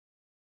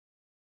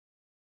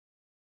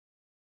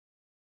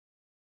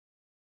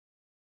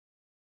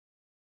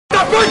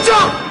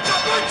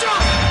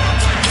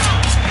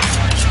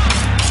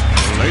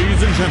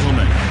Ladies and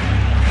gentlemen,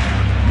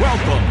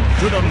 welcome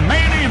to the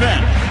main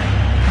event.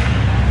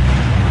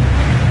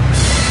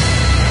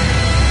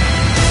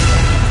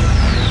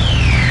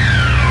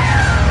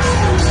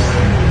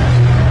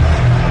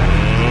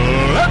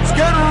 Let's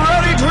get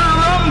ready to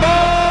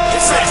rumble!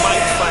 This ain't my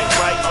fight,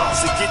 right?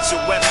 So get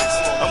your weapons.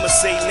 I'ma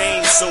say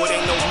names so it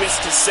ain't no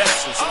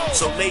misconceptions.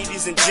 So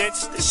ladies and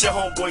gents, it's your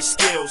homeboy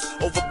Skills.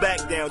 Over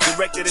back down,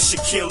 directed at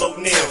Shaquille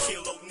O'Neal.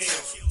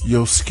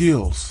 Yo,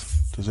 Skills,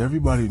 does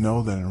everybody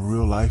know that in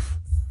real life,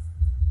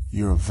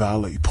 you're a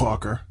valet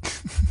parker?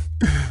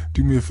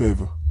 Do me a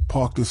favor,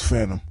 park this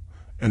Phantom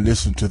and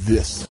listen to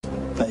this.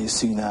 Now you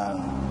see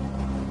now,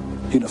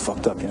 you done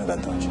fucked up, you know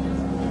that, don't you?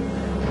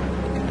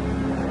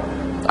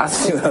 I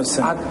see what I'm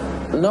saying. I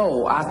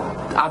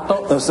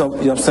thought. No, so, you know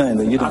what I'm saying?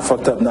 That you done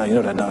fucked up now, you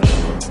know that, don't you?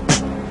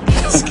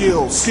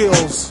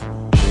 Skills.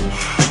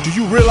 Do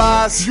you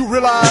realize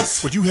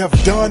what you have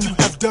done?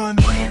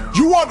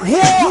 You want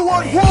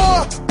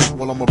war?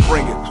 Well, I'ma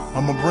bring it.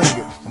 I'ma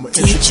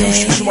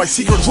introduce you to my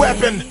secret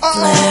weapon.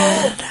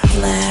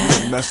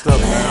 Vlad. Messed up,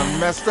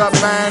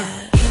 man.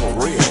 For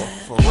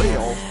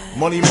real.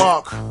 Money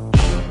Mark.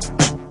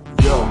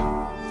 Yo.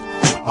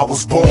 I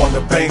was born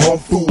to bang on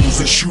fools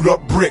and shoot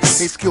up bricks.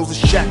 Hey, Skills is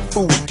Shaq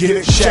fool. Get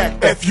it,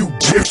 Shaq, F-U,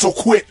 jib, so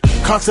quit.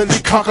 Constantly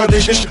conquer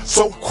this shit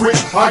so quick.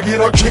 I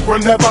get a kick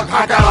whenever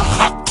I got a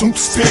hot tooth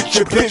spit.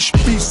 Your bitch,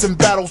 beasts and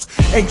battles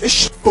ain't this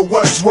shit for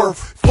what it's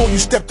worth. Before you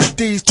step to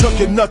D's, tuck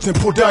your nuts and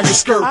pull down your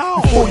skirt.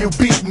 Before you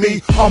beat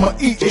me, I'ma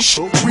eat this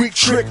shit. Weak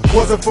trick,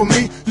 wasn't for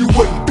me, you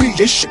wouldn't beat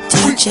this shit.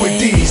 Weak with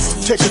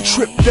D's, take a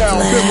trip down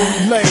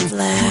memory lane.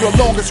 You the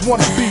longest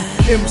wanna be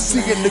MC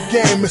in the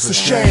game, it's a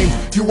shame.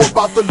 You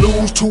about to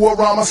lose to a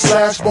rhymer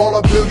slash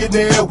baller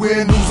billionaire.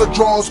 Win, lose or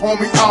draws,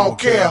 homie, I don't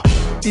care.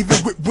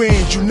 Even with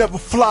wins, you never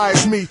fly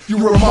as me. You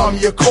remind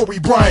me of Kobe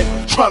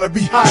Bryant, trying to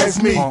be high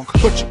as me.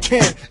 But you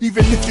can't,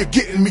 even if you're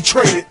getting me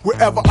traded.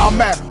 Wherever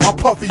I'm at, I'll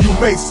puffy you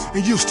mace,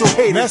 and you still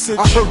hate it.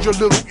 I heard your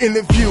little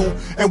interview,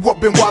 and what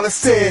Ben Wallace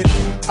said.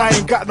 I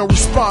ain't got no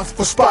response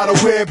for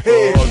spiderweb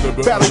head.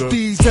 Battle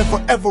these and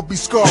forever be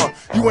scarred.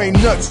 You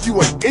ain't nuts, you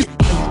an idiot,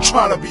 and you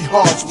trying to be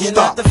hard, so you're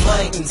stop. Not the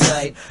fighting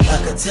type. I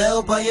could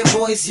tell by your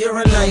voice you're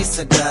a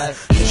nicer guy.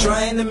 You're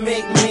trying to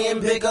make me and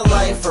bigger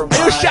life a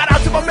ride. Shout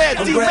out to my man,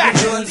 D-Mac.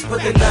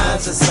 Put the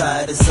knives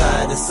aside.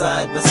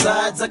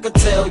 Besides, I could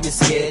tell you're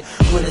scared.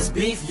 When it's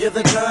beef, you're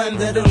the kind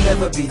that'll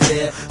never be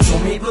there. So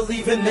me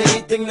believing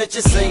anything that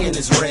you're saying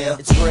is real.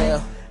 It's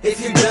real. If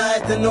you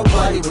died, then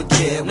nobody would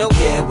care. Would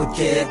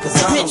care,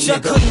 cause I'm Bitch, I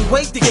couldn't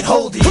wait to get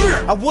hold of you.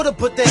 I would've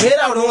put the hit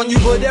out on you,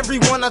 but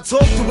everyone I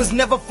talked to has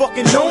never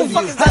fucking known you.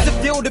 How's it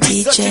feel to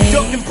be such a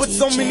duck and put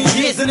so many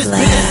years in this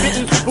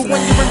business? But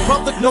when you're in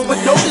public, no one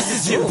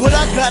notices you. But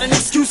I got an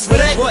excuse for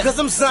that, cause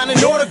I'm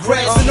signing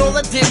autographs. And all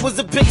I did was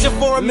a picture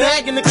for a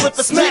mag and a clip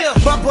of smack.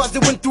 My buzz,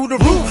 it went through the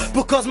roof,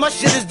 because my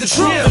shit is the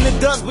truth. And it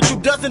does what you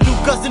doesn't do,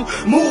 cousin.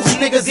 Moves,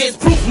 niggas, it's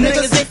proof.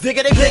 Niggas, they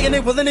figure they big and they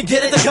willing to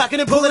get it. They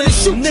cocking and pulling and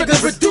shoot.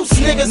 Niggas reduce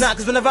niggas. Nah,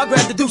 cause whenever I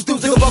grab the deuce, they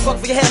go buck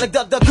for your head like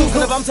duck, goose.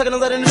 Whenever I'm tucking a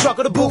letter in the truck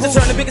or the booth, they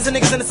turn the biggest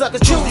niggas into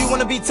suckers. Choose. You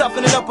wanna be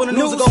toughin' it up on the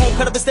news or go home,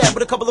 cut up a stab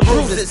with a couple of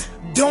bruises.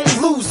 Don't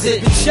lose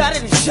it. Been shot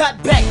in and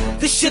shot back.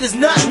 This shit is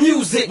not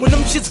music. When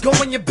them shits go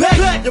in your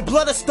back, your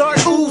blood'll start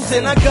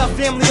oozing. I got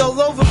family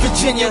all over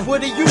Virginia.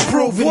 What are you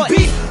proving? What?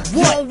 Beef?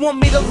 You don't want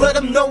me to let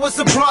them know it's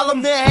a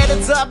problem. They're at the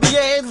top of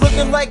your head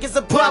looking like it's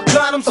a pop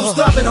condom. So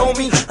stop it,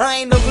 homie. I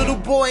ain't a little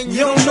boy and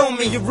you don't know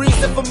me. Your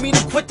reason for me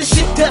to quit the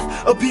shit, death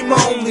will be my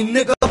only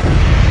nigga.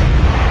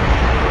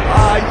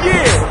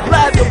 Yeah,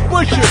 Vlad the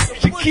Butcher,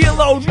 Shaquille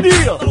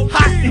O'Neal,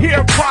 Hot in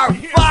Here Part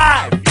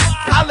 5.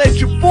 Holla at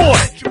your boy,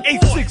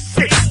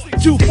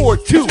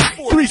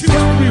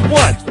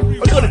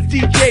 866-242-3631. Or go to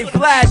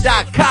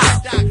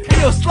DJVlad.com.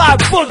 Hey, yo, Slide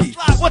Boogie,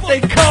 what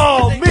they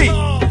call me.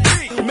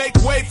 Make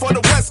way for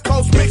the West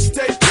Coast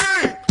mixtape.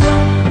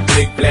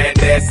 Big Vlad,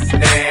 that's his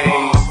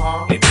name.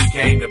 And he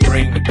came to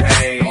bring the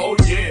pain. Oh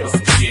yeah.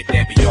 Some shit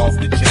that be off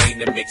the chain.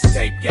 The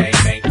mixtape game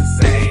ain't the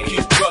same.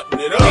 Keep cutting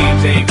it up.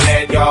 DJ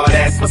Vlad, y'all,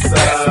 that's what's What's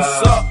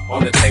up. up?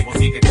 On the tables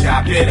he can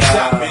chop it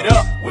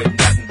up. With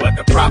nothing but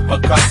the proper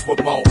cuts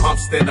with more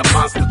humps than a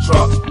monster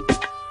truck.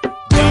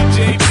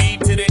 DJ B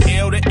to the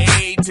L to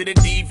A to the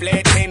D.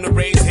 Vlad came to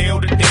raise hell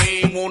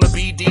today. Wanna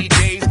be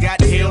DJs, got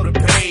hell to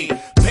pay.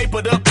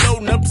 Papered up,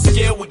 loading up the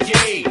scale with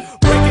gay.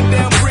 Breaking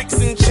down bricks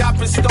and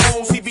chopping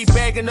stones. He be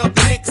bagging up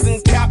nicks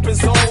and copping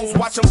zones.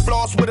 Watch him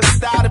floss with a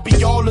style to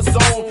be all his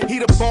own. He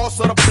the boss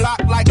of the block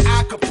like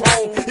Al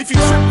Capone. If you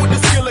trip with the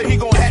skiller, he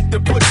gon' have to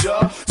put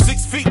ya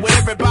 6 feet with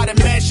everybody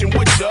mashing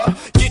with ya.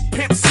 Get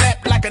pimp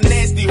slapped like a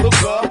nasty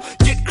hooker.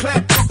 Get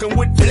clapped cooking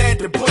with Vlad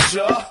the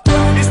Butcher.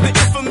 It's the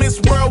infamous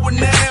world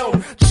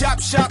renowned. Chop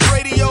shop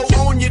radio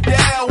on your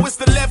dial. It's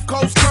the left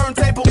coast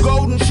turntable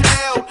golden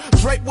child.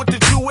 Drake with the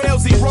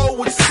jewels, he roll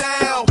with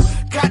style.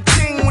 Got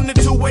ting when the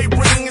two-way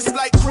ring. It's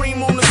like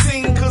cream on the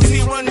scene, cause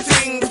he run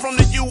things from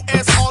the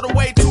US all the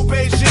way to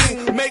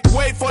Beijing. Make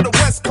way for the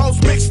West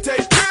Coast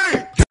mixtape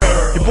king.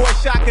 Your boy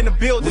Shock in the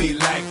building. We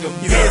like them.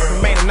 You hear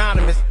remain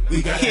anonymous.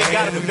 We got Kid got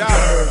gotta do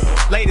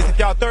that. Ladies, if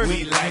y'all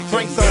thirsty,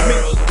 drinks on me.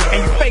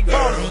 And you fake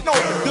ballers, you know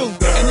what to do.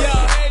 And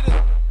y'all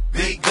haters,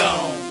 be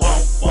gone,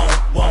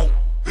 won't,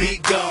 be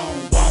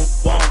gone,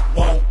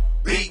 won't,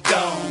 be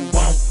gone,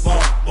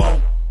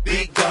 won't,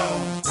 be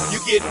gone. You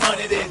get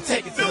money, then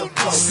take it to the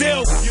floor.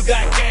 Silk, you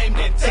got game,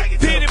 then take it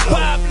to the floor.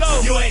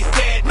 Pablo, you ain't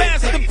scared,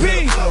 Master P,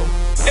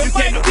 and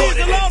Mike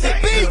Diesel on the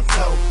beat.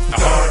 The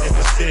hardest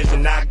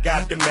decision I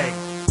got to make.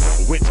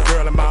 Which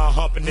girl am I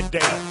humping today?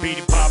 Beat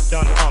it, pop,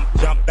 done,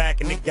 jump back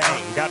in the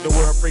game. Got the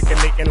world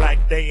freaking licking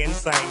like they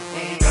insane.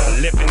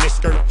 Lifting the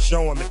skirt,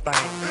 showing me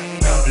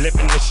things.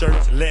 Lifting the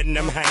shirts, letting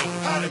them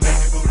hang.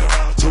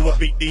 To a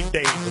beat these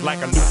days,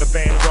 like a Luther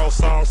Vandross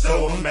song,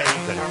 so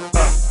amazing.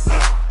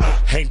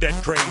 Ain't that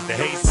crazy?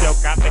 Hey, Silk,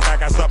 I think I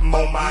got something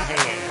on my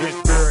hand. This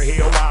girl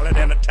here wilder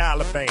than a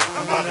Taliban.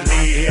 I'm about to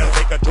leave here,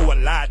 take her to a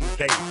Latin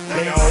cake.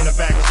 Lay her on the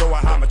back, show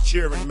her how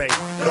mature and made.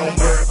 Don't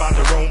worry about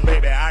the room,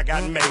 baby, I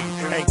got made.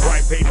 Ain't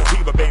quite paid the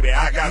people, baby,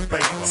 I got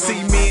paid. See,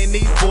 me and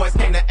these boys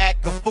came to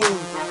act a fool.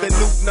 The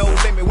Luke no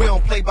limit, we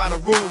don't play by the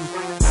rules.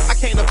 I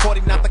can't afford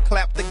it not to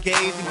clap the gauge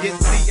and get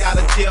C out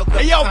of jail.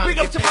 Hey, yo, big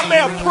up to my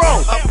man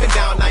Pro. Up and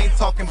down, I ain't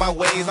talking about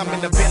ways. I'm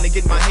in the Bentley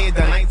getting my head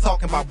done, I ain't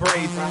talking about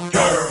braids.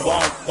 Girl,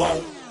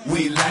 won't,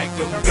 we like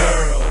them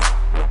girls.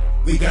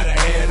 We gotta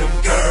have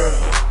them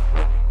girls.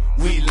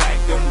 We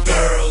like them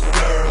girls.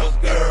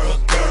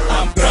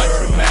 I'm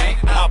country, man.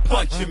 I'll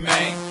punch you,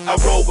 man. I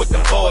roll with the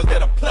boys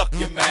that'll pluck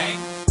you, man.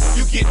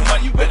 You get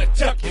money, you better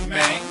tuck it,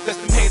 man. Cause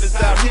them haters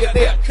out here,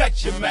 they'll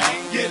cut you,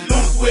 man. Get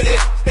loose with it,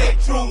 stay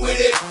true with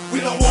it. We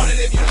don't want it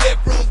if you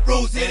let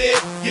bruise hit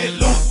it. Get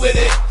loose with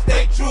it,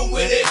 stay true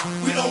with it.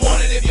 We don't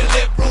want it if you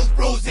let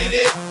bruise hit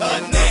it.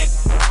 Her neck,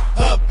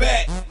 her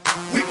back,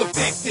 we can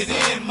fix it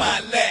in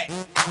my lap.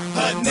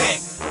 Her neck,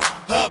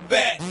 her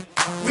back,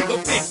 we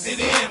can fix it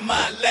in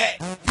my lap.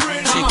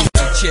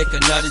 Chick, a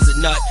nut is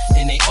a nut,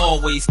 and they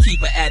always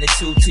keep an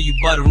attitude till you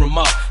butter them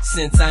up.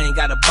 Since I ain't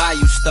gotta buy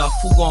you stuff,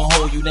 who gon'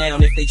 hold you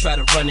down if they try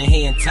to run in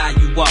here and tie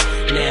you up?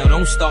 Now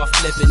don't start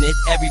flipping it,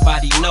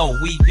 everybody know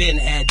we been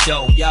had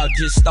dough. Y'all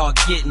just start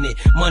getting it.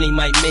 Money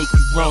might make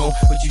you grown,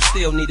 but you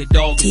still need a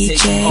dog to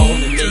take you home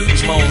and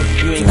make you moan.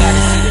 You ain't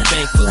gotta see the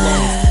bank for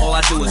loans. All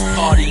I do is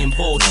party and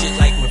bullshit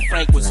like when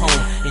Frank was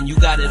home. And you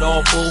got it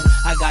all, boo,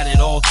 I got it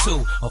all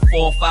too. A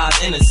 4, 5,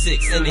 and a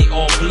 6, and they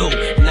all blue.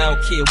 And I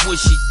don't care what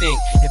she think.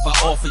 If I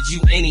offered you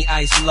any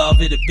ice,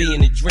 love, it'll be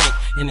in a drink.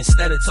 And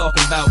instead of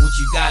talking about what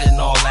you got and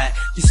all that,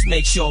 just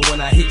make sure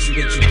when I hit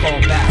you that you call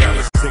back. Got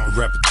a sick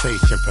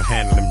reputation for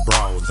handling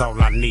brawls.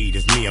 All I need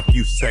is me a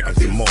few seconds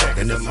and more,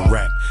 and it's a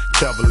rap.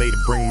 Tell the lady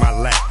bring my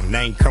lap, and they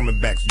ain't coming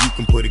back, so you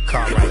can put a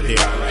car right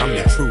there. I'm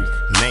the truth,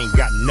 and they ain't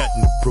got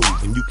nothing to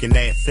prove. And you can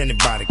ask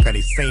anybody, cause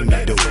they seen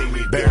me do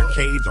it.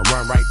 Barricades, I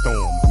run right through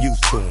them, I'm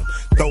used to them.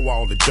 Throw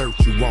all the dirt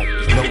you want,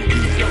 no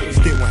use.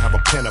 Still won't have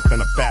a pen up in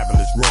a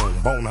fabulous room.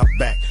 On her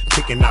back,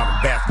 picking out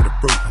a basket of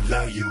fruit. I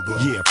love you, boo.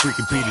 Yeah,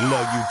 freaking Petey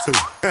love you too.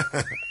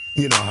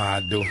 You know how I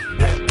do. You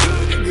may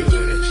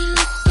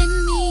look at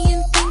me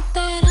and think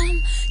that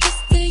I'm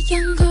just a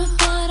young girl,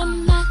 but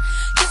I'm not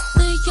just a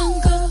young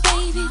girl,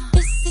 baby.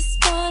 This is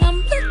what I'm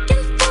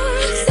looking for.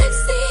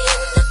 Sexy,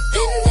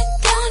 independent,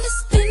 gonna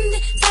spend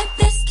it, type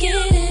that's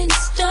getting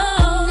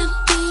strong.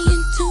 Not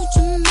being too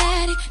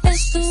dramatic,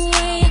 that's the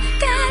way I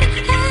gotta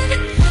have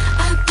it.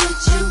 I put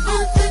you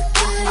on the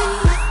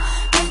body,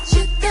 but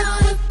you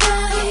thought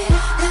about it.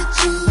 Got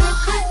you all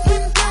hot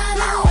and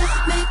bothered,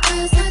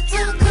 because I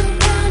talk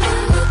around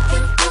and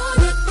looking for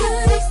the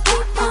goodies.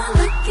 Keep on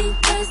looking,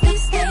 cause they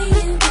stay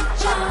in the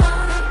jar.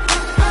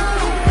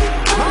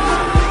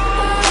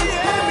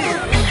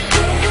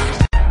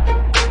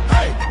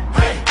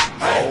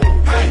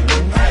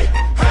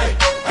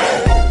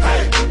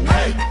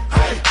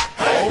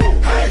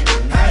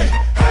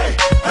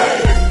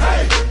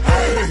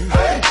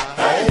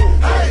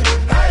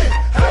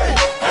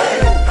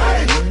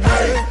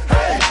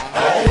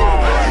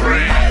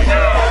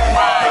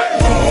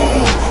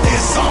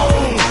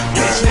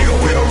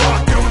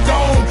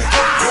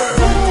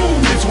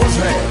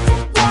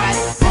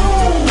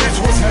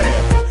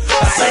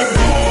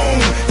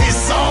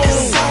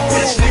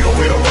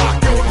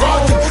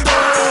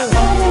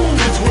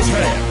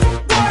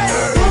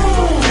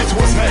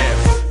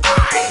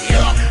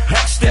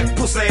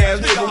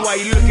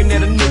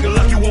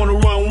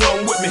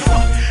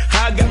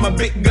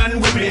 Big gun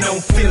with me,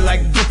 don't feel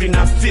like duking,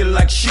 I feel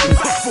like shooting.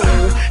 Fool,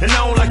 and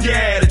I don't like your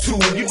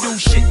attitude. You do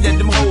shit that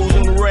them hoes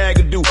on the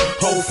rag do.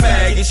 Whole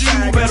faggots,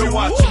 you better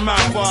watch your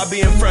mouth before I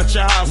be in front of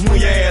your house when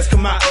your ass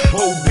come out.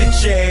 Whole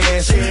bitch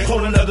ass,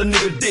 hold another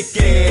nigga dick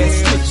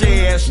ass, bitch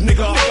ass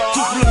nigga.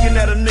 Keep looking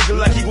at a nigga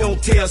like he gon'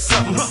 tell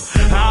something.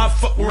 I'll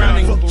fuck around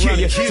and kill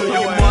you. So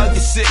your boys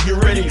get sick, you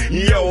ready?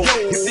 Yo,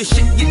 if this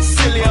shit gets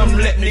silly, I'm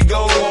letting it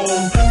go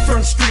on.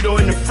 Front street or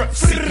in the front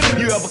seat.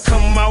 You ever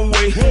come my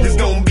way, it's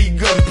gonna be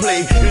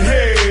gunplay. And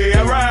hey,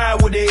 I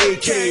ride with the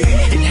AK.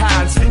 It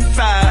hides and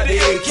fire the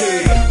AK.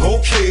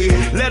 Okay,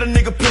 let a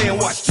nigga play and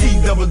watch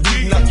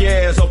T-double-D knock your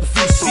ass off the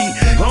feet. See,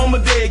 I'm a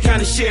dead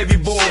kind of Chevy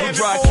boy. We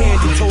drive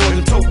candy toys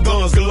and tote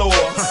guns galore.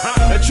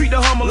 I treat the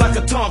Hummer like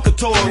a Tonka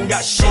couture and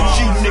got shit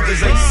you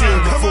niggas ain't seen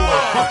before.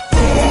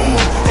 Boom,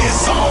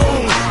 it's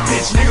on.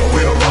 Bitch, nigga,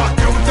 we'll rock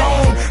your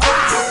dome.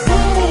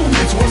 Boom,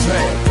 bitch, what's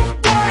that?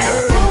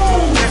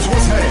 Boom, bitch,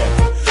 what's that?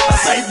 I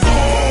say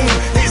boom,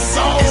 it's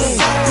on.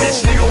 Bitch,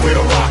 nigga,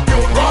 we'll rock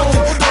your dome.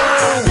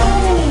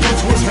 Boom,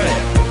 bitch, what's that?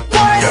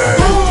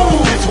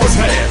 Boom, bitch, what's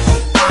that?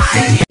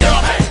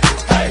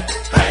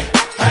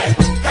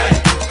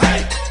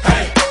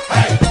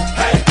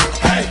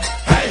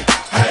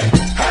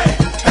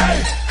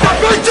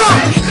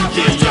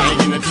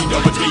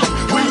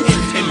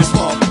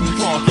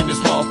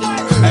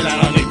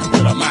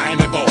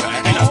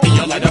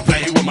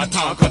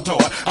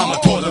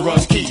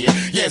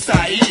 Yes,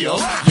 I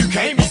is. You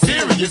can't be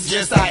serious.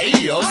 Yes, I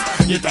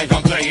is. You think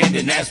I'm playing?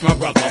 Then ask my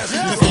brother.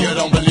 You still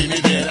don't believe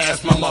me? Then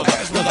ask my mother.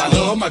 Cause I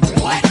love my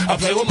girl. I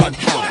play with my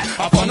girl.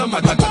 I fun with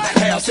my girl.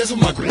 Have sex with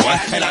my girl.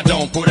 And I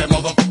don't put that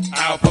motherfucker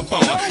out for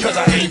fun. Cause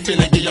I ain't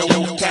finna give you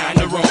no time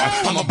to run.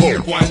 I'ma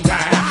book one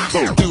time,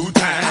 book two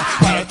times,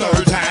 by the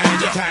third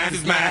time, your time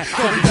is mine.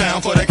 Put me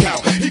down for the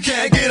count. He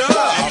can't get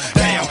up.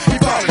 Damn,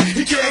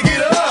 he can't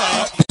get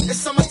up. It's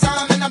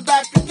summertime and I'm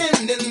back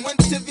again. Then went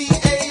to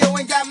VA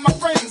and got my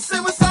friends. Say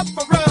what's up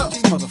for real.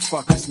 These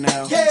motherfuckers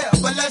now. Yeah,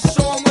 but let's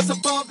show them what's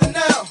above the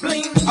now.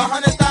 Bling,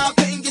 100,000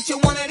 couldn't get you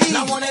one of these.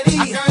 Not one of these.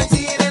 I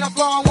guarantee it ain't a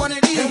flaw on one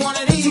of these. One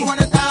of these.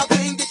 200,000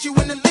 couldn't get you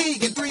in the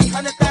league. And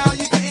 300,000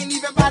 you couldn't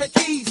even buy the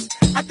keys.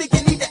 I think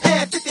you need to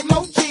add 50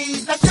 more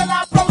G's. Now shall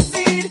I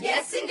proceed?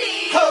 Yes,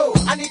 indeed. Ho,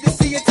 I need to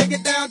see you take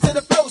it down to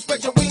the floor.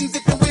 Spread your wings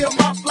if you will.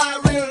 My fly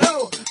real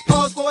low.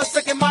 Pause for a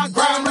second, my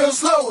grind real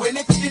slow. And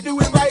if you do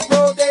it right,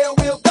 roll there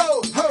we'll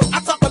go. Ho, I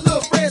talk a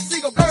little Fred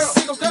single girl.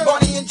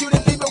 Bonnie and Judy,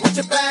 leave it with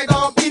your bag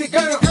on. Be the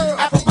girl.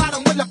 Apple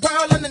bottom with a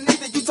pearl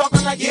underneath it. You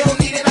talking like you don't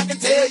need it. I can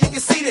tell you can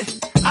see it.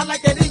 I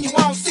like that in you.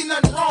 I don't see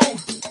nothing wrong.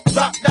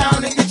 Drop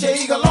down and get your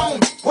eagle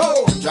on.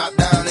 Whoa. Drop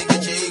down and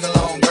get your eagle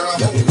on, girl.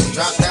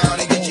 Drop down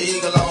and get your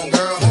eagle on,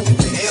 girl.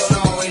 Hell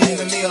no, ain't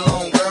leaving me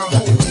alone, girl.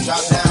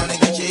 Drop down and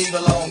get your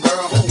eagle on,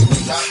 girl.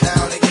 Drop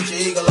down and get your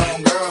eagle on,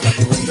 girl.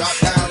 Drop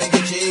down and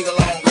get your eagle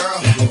on, girl.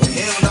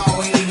 Hell no,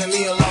 ain't leaving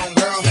me alone,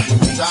 girl.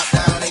 Drop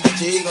down and get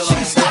your eagle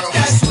on, girl.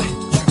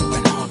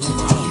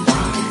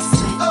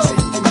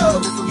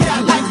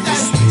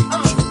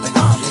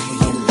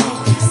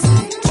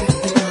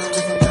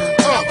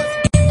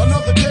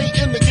 Another day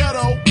in the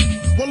ghetto.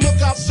 One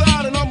look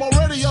outside and I'm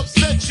already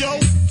upset, yo.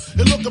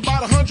 It look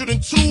about 102.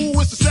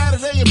 It's a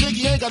Saturday and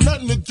Biggie ain't got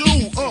nothing to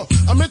do.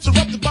 I'm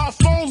interrupted by a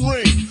phone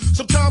ring.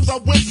 Sometimes I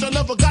wish I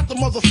never got the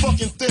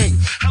motherfucking thing.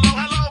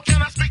 Hello,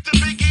 can I speak to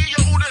Biggie?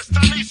 Yo, who this?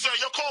 Tanisha,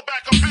 yo, call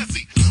back, I'm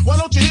busy. Why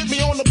don't you hit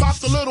me on the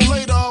box a little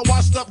later?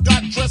 Washed up,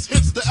 got dressed,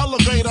 hits the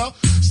elevator.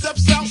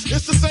 Steps out,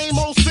 it's the same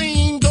old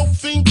scene. Dope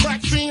fiend,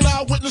 crack fiend,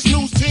 eyewitness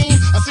news team.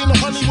 I seen the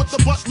honey with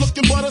the butt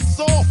looking butter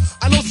soft.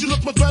 I know she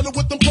look much better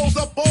with them clothes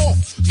up off.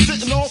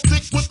 Sitting on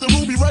sticks with the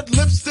ruby red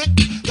lipstick.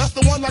 That's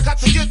the one I got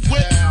to get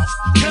with.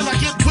 Can I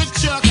get with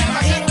ya? Can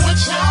I get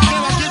with ya? Can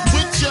I get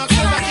with ya?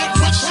 Can I get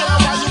with ya?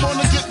 Why you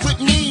wanna get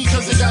with me?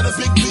 Cause it got a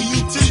big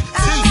B-U-T-T.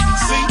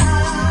 See?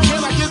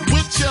 Can I get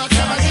with ya?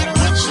 Can I get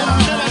with ya?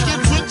 Can I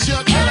get with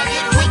ya? Can I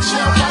get with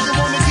ya? Why you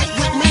wanna get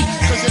with me?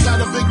 Cause it got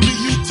a big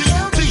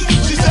B-U-T-T.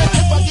 She said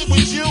if I get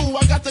with you,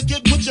 I got to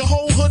get with your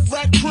whole hood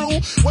rat crew.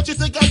 What you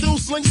think I do?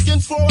 Sling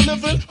skins for a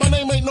living? My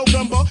name ain't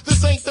November.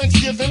 This ain't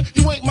Thanksgiving.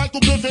 You ain't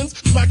Michael Bivins.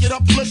 Smack it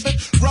up, flip it,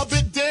 rub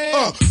it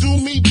down. Do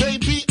me,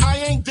 baby, I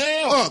ain't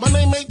down. My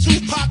name ain't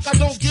Tupac, I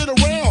don't get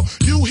around.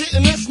 You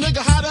hitting this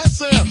nigga, how that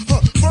sound?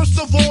 First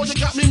of all, you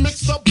got me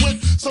mixed up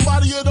with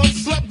somebody you done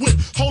slept with.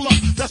 Hold up,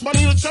 that's my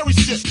Nina Cherry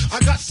shit. I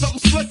got something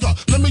slicker.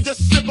 Let me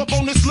just sip up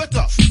on this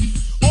liquor.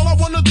 All I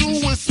wanna do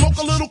is smoke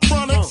a little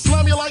chronic,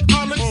 slam you like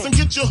Onyx, and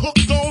get you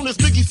hooked on this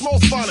Biggie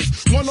Smalls phonics.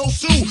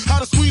 102, how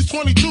to squeeze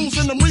 22s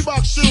in them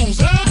Reebok shoes.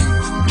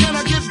 Can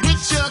I get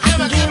with ya?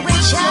 Can I get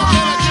with ya?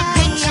 Can I get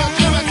with ya?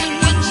 Can I get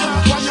with ya?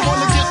 Why you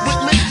wanna get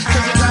with me?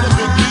 Cause you got a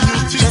big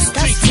B-U-T. Just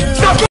us two.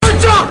 Stop your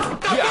jump!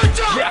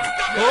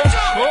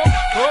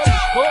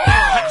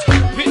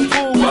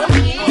 Pitbull,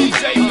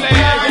 DJ Vlad,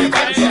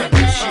 everybody shut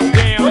this shit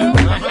down.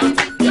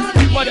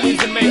 What is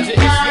the major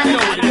issue? You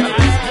know what it is.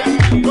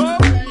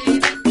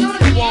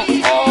 We want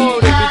all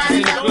the bitches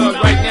in the club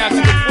right now to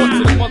report to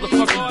the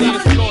motherfucking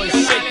dance floor and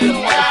shake their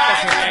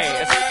motherfucking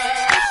ass.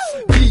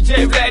 DJ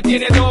Vlad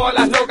tiene todas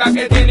las locas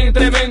que tienen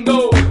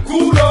tremendo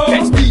culo.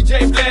 That's DJ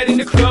Vlad in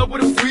the club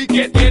with a freak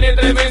que tiene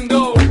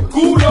tremendo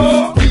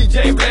culo.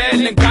 DJ Vlad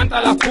le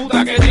encanta las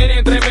putas que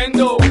tienen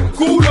tremendo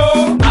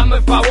culo. Hazme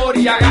el favor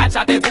y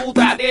agáchate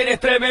puta, tienes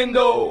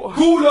tremendo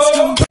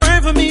culo.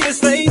 Pray for me to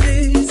say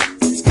this,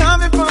 it's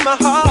coming from my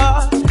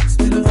heart. It's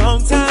been a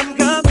long time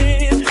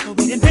coming, but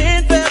we done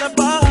been fell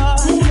apart.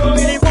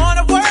 Really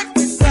wanna work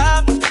this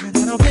out, but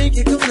I don't think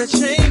you're gonna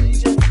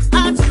change it.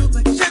 I do,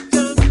 but you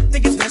don't.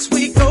 Think it's best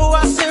we go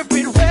our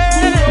separate ways.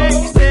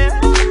 Yeah.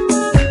 I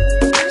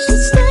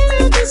should stay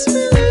in this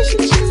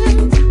relationship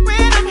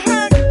when I'm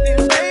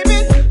hurting, baby.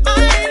 I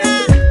ain't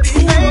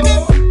happy, baby.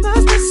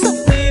 Must be so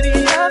many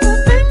other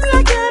things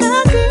I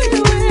gotta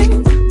deal with.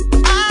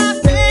 I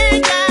think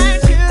that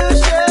you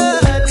should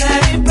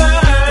let it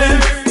burn.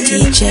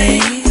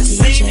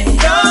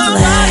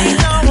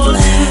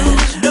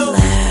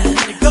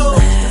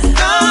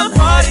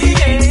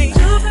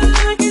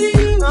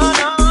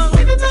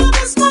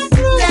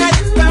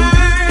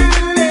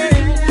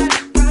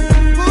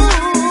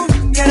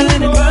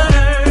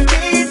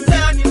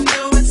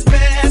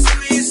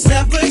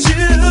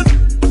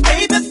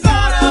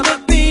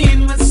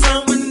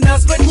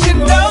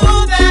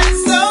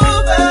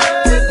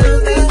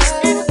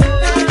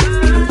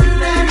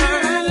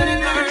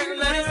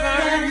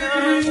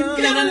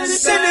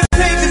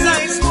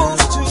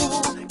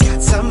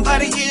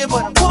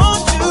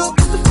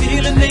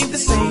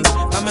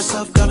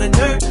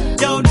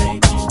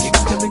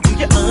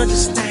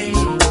 understand.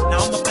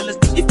 Now my fellas,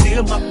 you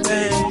feel my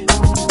pain.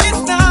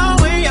 It's the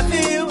way I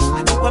feel.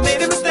 I know I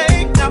made a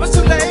mistake, now it's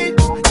too late.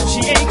 She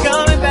ain't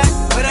coming back.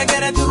 What I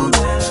gotta do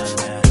now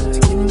to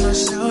get my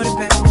shorty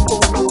back?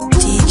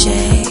 DJ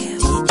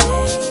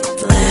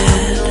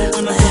Vlad.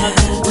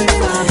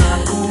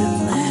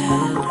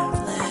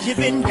 You've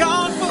been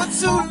gone for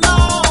too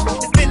long.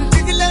 It's been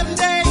 11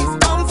 days,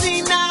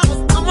 14 hours.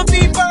 I'ma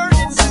be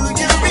burning to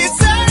you.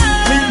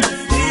 Return.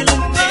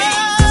 Feeling me,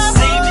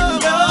 same in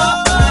your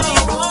body.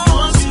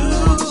 Want you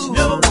to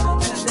know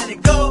that I let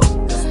it go.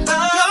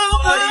 Your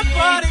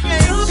body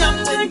ain't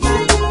something you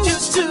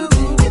used to.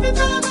 Give it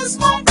time to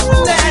smoke.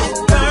 Let it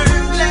burn,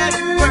 let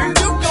it burn.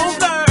 You gon'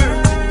 learn.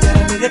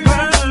 Let it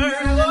burn.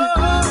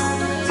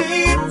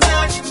 Deep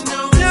down you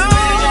know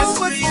that's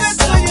what you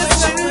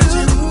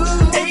do.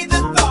 Hate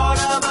the thought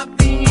of a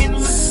being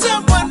with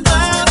someone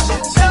else. You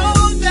know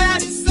that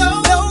it's so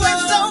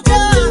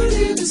good.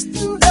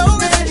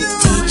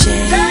 DJ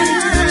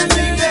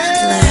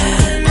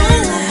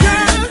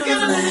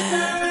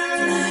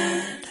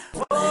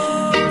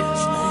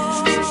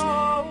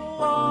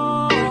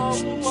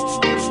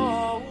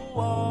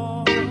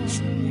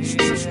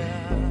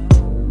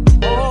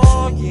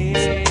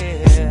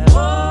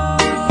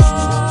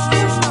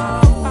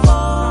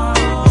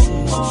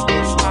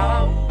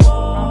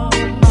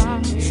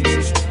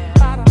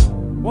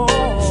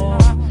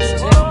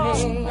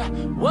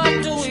What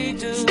do we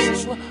do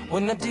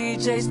when the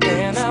DJ's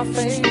playing our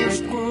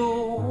favorite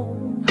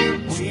groove?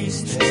 We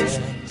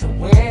stand to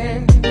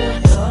win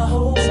the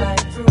whole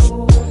night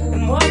through.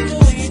 And what do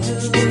we do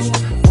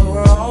when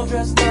we're all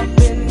dressed up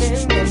in the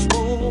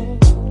mood?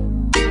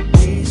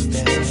 We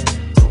stand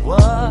to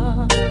what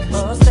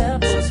a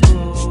step was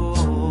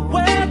through.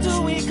 Where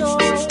do we go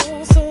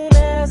soon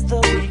as the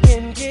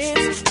weekend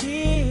gets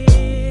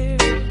here?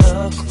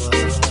 The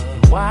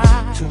club. Why?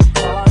 To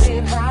party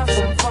and have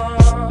some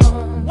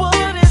fun.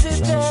 What is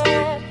it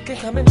that can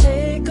come and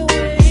take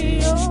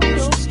away all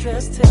your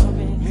stress? Tell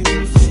me.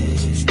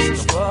 Music.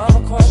 Of all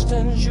the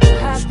questions you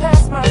have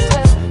passed my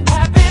test.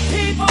 Happy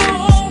people.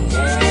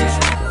 Yeah.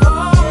 Oh,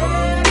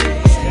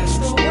 yeah. It's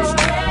the one.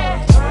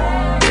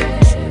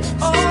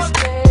 Oh,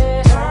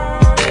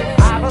 yeah.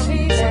 I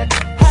believe that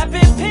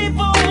happy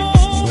people.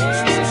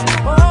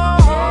 Yeah. Oh,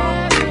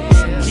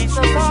 yeah. Keeps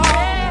us all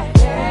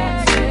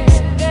dancing,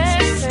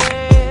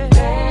 dancing,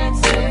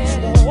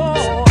 dancing.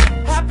 Whoa.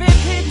 Happy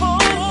people.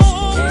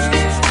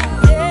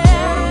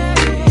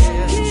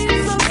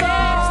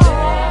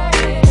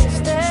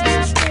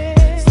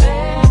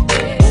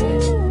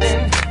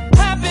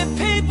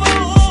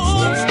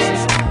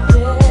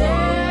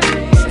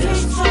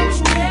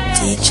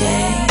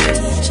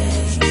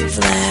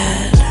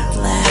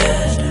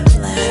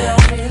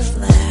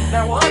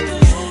 Now what do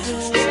you do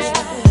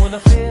when a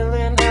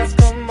feeling has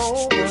come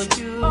over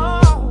you?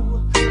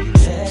 You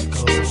let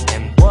go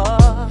and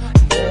what?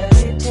 Let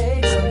it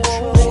take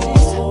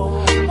control.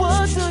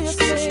 What do you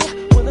say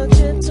when a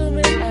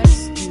gentleman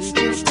asks you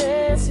to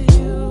dance to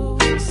you?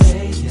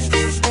 Say yes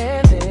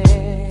and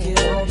then get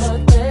on the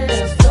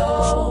dance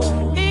floor.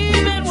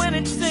 Even when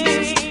it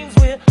seems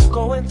we're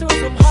going through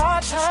some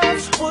hard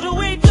times, what do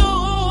we do?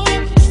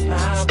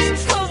 Smile,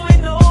 'cause we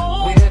know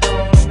we're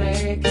gonna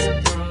make it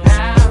through.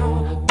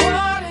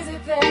 What is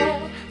it that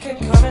can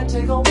come and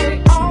take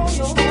away all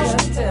your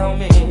stress? Tell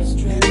me.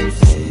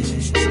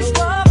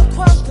 What the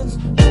questions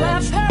you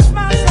have passed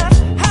my test.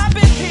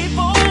 Happy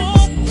people.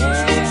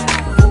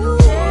 Yeah. Ooh,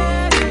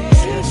 yeah.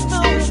 It's the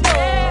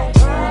way.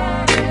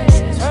 Turn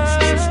it,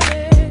 turn it,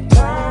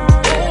 turn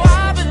it. Oh,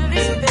 I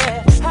believe that.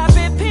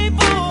 Happy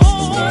people.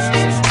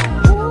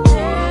 Yeah. Ooh,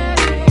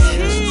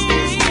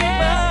 keep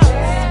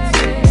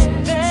dancing,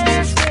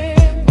 dancing,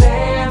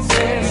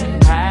 dancing.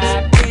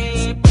 Happy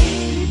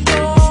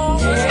people.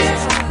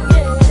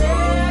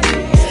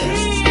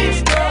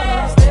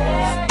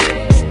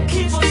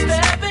 Keep us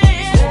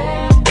stepping.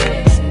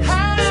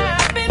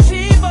 Happy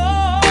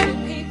people.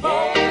 Keep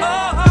us.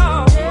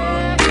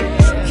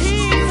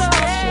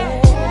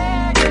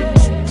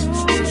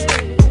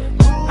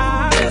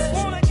 I just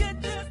wanna get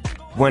this.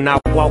 When I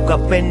walk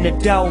up in the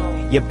door,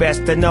 you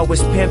best to know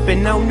it's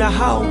pimpin' on the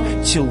hoe.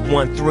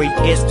 213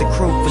 is the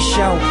crew for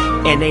show,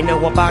 and they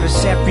know about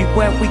us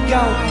everywhere we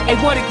go. Hey,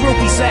 where the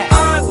groupies at?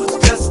 I was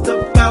just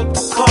about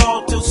to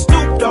call till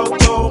Snoop Dogg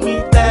told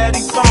me that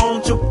he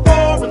phoned your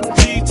boy and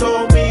G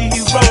told me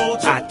he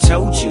rolled you. I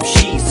told you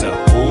she's a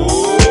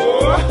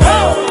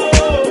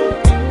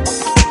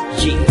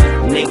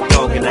yeah, Nate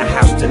Dogg in the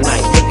house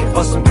tonight, looking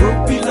for some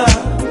groupie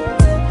love.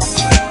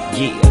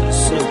 Yeah,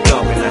 Snoop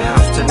Dogg in the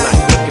house tonight,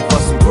 looking for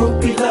some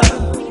groupie love.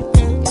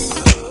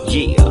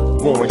 Yeah,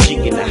 Warren G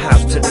in the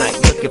house tonight,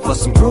 looking for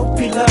some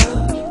groupie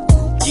love.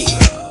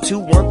 Yeah,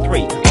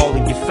 213, all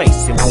in your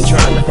face, and I'm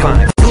trying to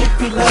find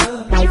groupie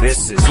love.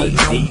 This is a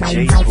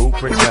DJ Boo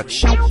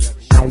production.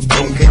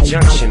 in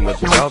conjunction with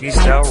Doggy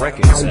Style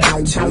Records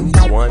at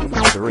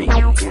 213.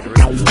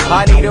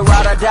 I need a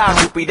ride or die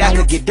groupie that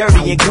could get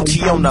dirty and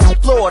Gucci on the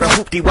floor of the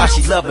hoopty while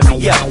she loving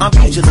me up. I'm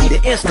usually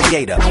the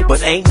instigator,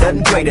 but ain't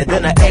nothing greater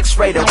than an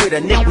X-rater with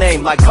a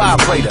nickname like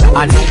Vibrator.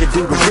 I need to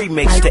do the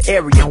remix to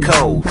area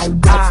codes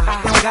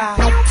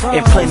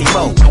and plenty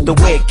more. The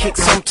way it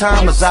kicks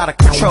sometimes is out of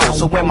control.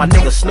 So when my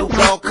nigga Snoop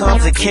Dogg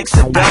comes and kicks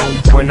the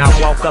dough, when I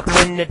walk up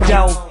in the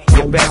door,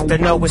 you best to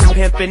know it's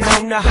pimpin'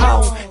 on the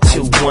hoe.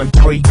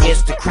 213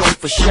 is the crew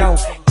for show,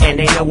 and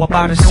they know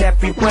about us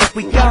everywhere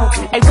we go.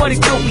 Hey, what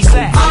it do we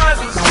say? I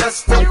was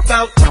just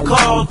about to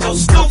call till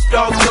Snoop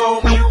Dogg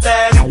told me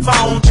that he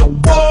phoned you.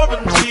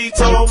 Warren G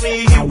told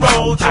me he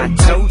rolled you. I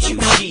told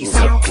you she's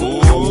a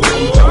fool.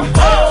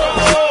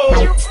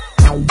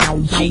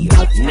 Yeah,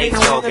 Nate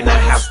Dogg in the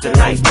house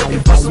tonight, looking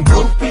for some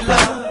groupie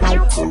love.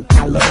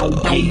 Groupie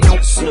love.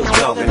 Yeah, Snoop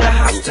Dogg in the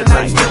house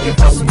tonight, looking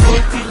for some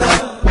groupie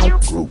love.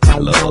 Groupie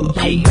love.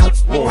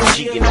 Yeah, Warren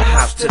G in the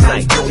house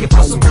tonight, looking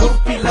for some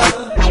groupie love.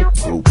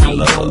 Groupie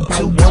love.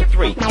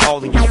 213,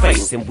 all in your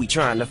face, and we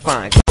trying to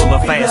find a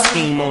fast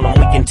scheme on them.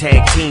 We can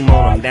tag team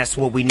on them. That's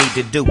what we need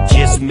to do.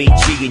 Just me,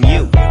 G, and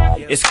you.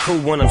 It's cool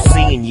when I'm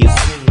seeing you.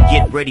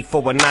 Get ready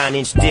for a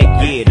 9-inch dick,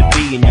 yeah, to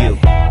be in you.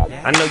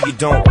 I know you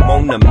don't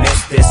wanna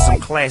miss this. Some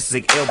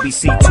classic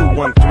LBC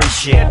 213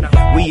 shit.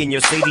 We in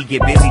your city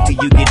get busy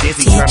till you get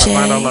dizzy, trying to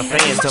find all our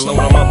fans to load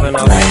them up in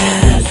our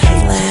vans.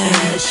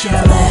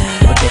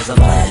 But there's a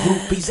lot of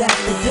groupies at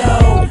the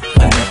door.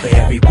 Enough for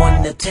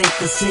everyone to take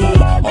a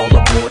seat. All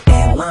aboard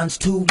airlines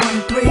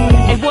 213.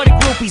 Hey, what the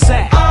groupies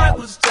at? I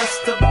was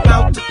just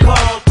about to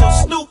call till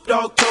Snoop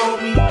Dogg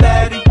told me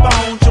that he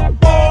phoned you.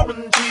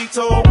 Warren G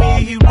told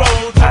me he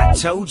rolled you. I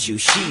told you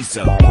she's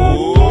a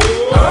fool.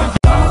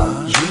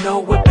 You know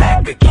we're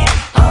back again.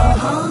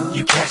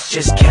 You cats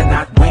just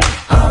cannot win.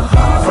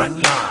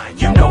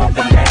 Frontline, you know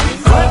the name.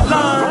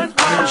 Frontline,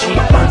 G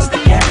runs the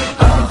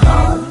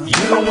game.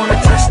 You don't wanna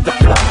test the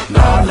flow.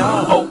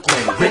 No,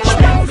 Oakland,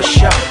 Richmond for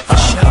sure.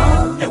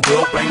 And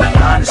we'll bring the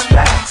honest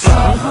facts.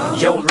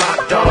 Yo,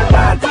 locked dog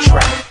by the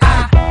track.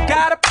 I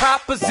got a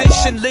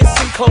proposition,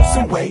 listen close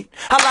and wait.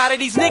 A lot of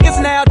these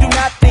niggas now do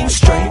not think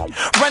straight.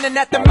 Running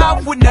at the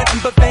mouth with nothing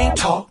but vain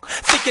talk,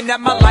 thinking that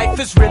my life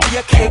is really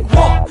a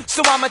cakewalk.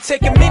 So I'ma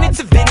take a minute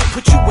to vent it,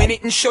 put you in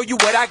it, and show you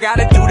what I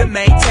gotta do to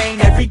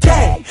maintain every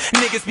day.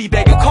 Niggas be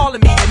begging,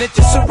 calling me in a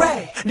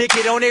disarray.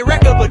 Nigga on their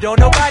record, but don't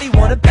nobody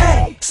wanna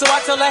pay. So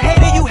I tell a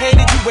hater, you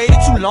hated, you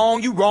waited too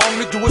long. You wrong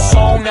to do a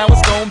song, now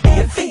it's gonna be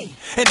a fee.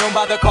 And don't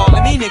bother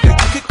calling me, nigga,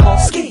 you could call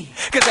Ski.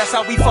 Cause that's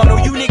how we funnel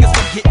you niggas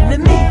from getting to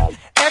me.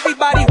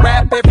 Everybody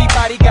rap,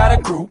 everybody got a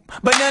group,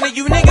 but none of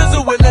you niggas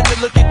are willing to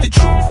look at the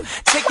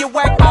truth. Take your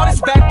whack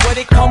artists back where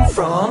they come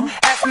from.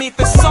 Ask me if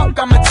it suck,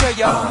 I'ma tell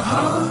ya.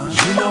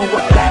 You know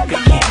we're back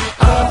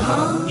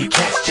again. You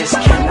cats just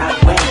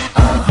cannot win.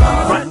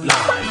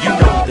 Frontline, you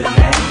know the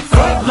name.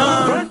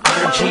 Frontline,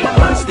 G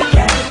runs the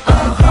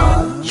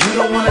game. You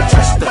don't wanna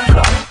test the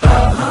flow.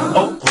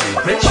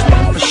 Oakland,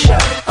 Richmond for sure.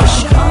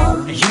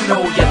 You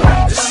know you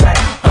like the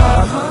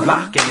sound.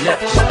 Lock and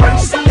left, just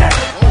brace it down.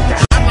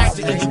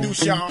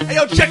 Hey,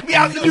 yo, check me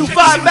out, the new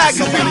 5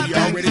 magazine. You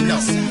already know.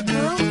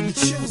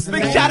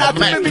 Big shout out to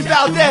Mimi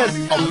Valdez.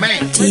 Oh, man.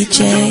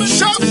 DJ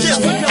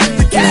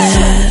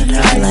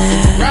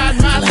Ride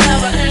my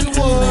leather and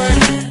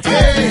wood.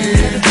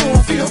 Hey,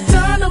 don't feel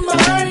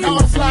dynamite. All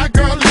the fly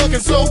girl looking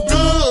so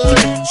good.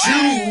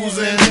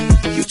 Choosing.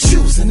 You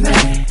choosing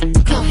that.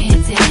 Go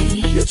ahead, daddy.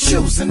 You're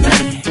choosing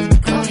that.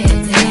 Go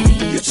ahead, daddy.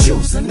 You're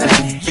choosing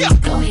that. Yeah.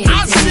 Go ahead,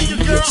 I see you,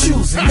 girl. You're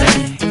choosing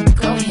that.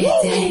 Go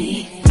ahead,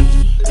 daddy.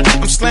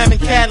 I'm slamming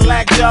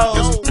Cadillac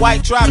doors,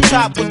 white drop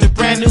top with the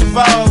brand new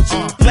Vogues.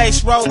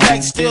 Lace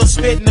Rolex, still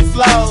spitting the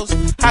flows.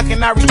 How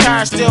can I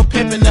retire, still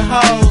pimping the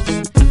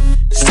hoes?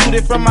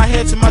 Suited from my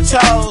head to my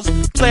toes.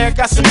 Player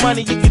got some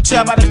money, you can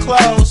tell by the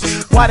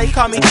clothes. Why they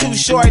call me too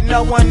short,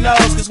 no one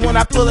knows. Cause when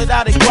I pull it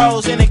out, it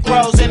grows and it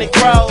grows and it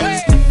grows.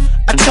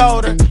 I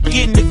told her,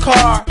 get in the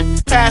car.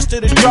 Passed her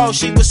the drove,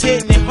 she was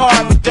hitting it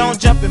hard. But don't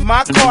jump in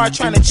my car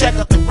trying to check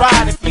out the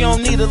ride if you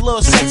don't need a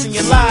little sex in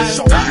your life.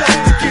 So I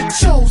like to get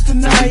chose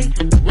tonight.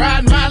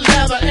 Ride my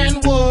leather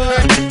and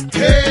wood.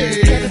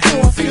 Hey,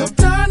 don't feel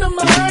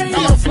dynamite.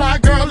 All the fly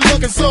girl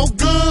looking so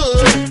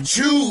good.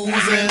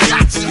 Choosing.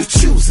 You're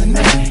choosing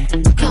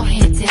that. Go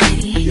ahead,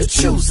 daddy. You're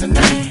choosing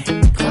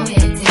that. Go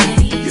ahead,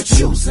 daddy. You're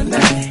choosing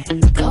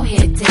that. Go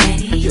ahead,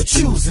 daddy. You're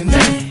choosing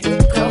that.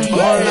 Go ahead,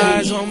 All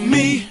eyes on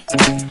me.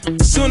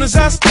 Soon as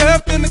I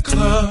stepped in the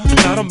club,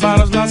 lot of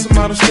bottles, lots of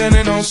models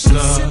standing on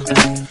stuff.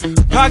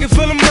 Pocket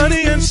full of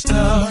money and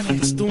stuff.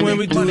 It's the way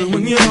we do it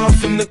when you're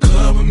off in the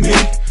club with me.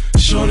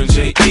 Shorty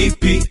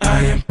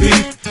J-E-P-I-M-P.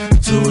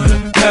 Two of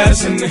the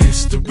baddest in the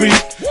history.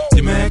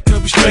 Your man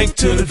could be straight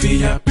to the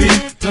VIP.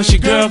 Plus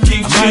your girl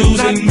keeps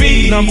choosing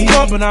me. Number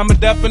one, but I'm a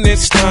definite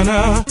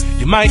stunner.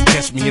 You might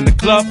catch me in the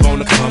club on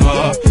the come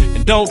up. And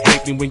don't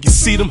thank me when you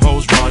see them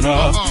hoes run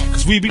up.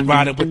 Cause we be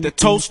riding with that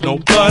toast, no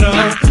butter.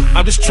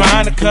 I'm just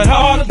trying to cut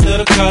hard, a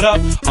little cut up.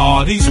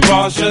 All these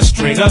bras just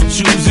straight up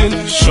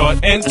choosing.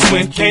 Short and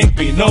twin, can't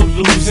be no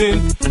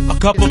losing. A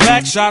couple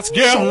back shots,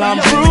 girl, I'm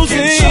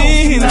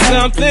bruising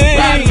something.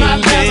 Hey,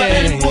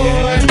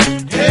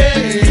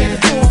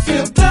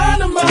 feel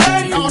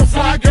dynamite. All the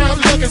fly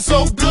girls looking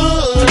so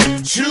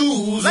good.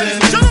 Choosing. Ladies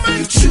and gentlemen,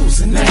 you're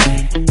choosing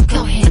that.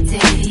 Go ahead,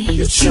 daddy.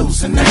 You're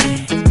choosing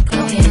that. Go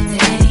ahead,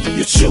 daddy.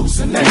 You're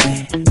choosing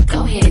that.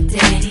 Go ahead,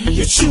 daddy.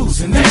 You're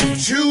choosing that.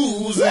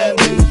 Choosing.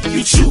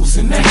 You're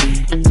choosing that.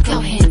 Go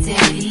ahead,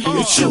 daddy.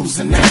 You're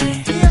choosing that.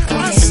 Go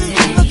ahead,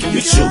 daddy.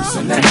 You're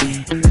choosing that.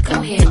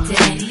 Go ahead,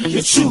 daddy.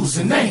 You're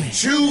choosing that.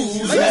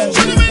 Choosing.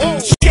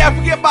 Can't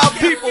forget about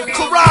people.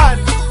 Quran,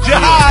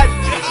 Jihad,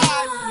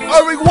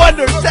 Irving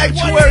Wonder,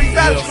 Sanctuary,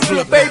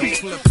 Battlefield, baby.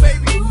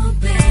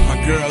 My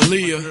girl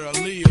Leah.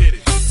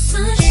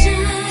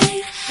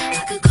 Sunshine,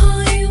 I could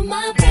call you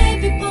my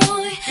baby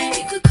boy.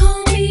 You could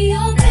call me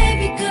your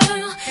baby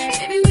girl.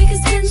 Maybe we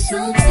could spend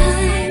some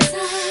time.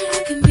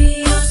 I can be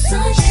your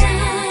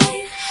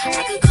sunshine.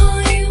 I could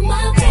call you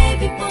my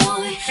baby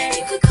boy.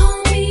 You could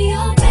call me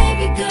your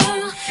baby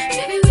girl.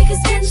 Maybe we could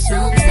spend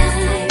some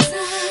time.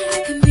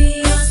 I can be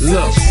your sunshine.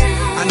 Look,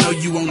 I know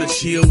you wanna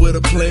chill with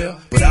a player,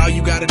 but all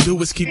you gotta do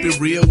is keep it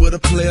real with a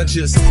player.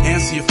 Just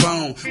answer your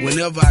phone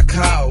whenever I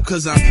call,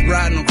 cause I'm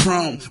riding on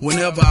chrome.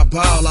 Whenever I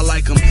ball, I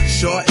like them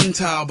short and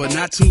tall, but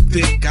not too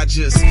thick. I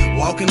just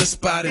walk in the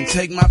spot and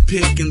take my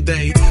pick, and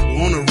they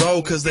wanna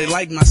roll cause they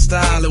like my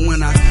style. And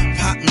when I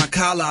pop my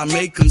collar, I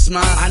make them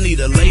smile. I need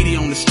a lady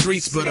on the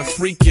streets, but a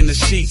freak in the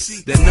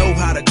sheets that know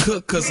how to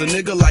cook, cause a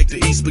nigga like to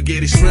eat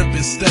spaghetti, shrimp,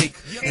 and steak.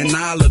 And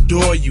I'll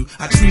adore you.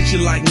 I treat you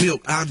like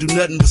milk, I'll do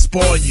nothing but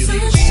spoil you.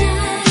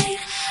 Sunshine,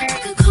 I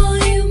could call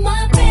you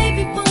my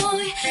baby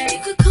boy. You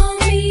could call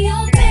me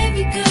your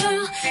baby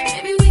girl.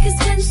 Maybe we could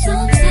spend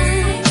some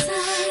time.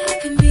 I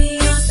can be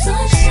your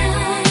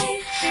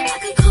sunshine. I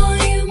could call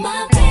you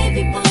my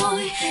baby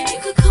boy. You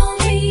could call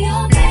me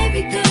your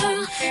baby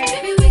girl.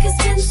 Maybe we could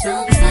spend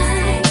some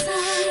time.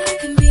 I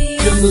can be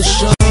your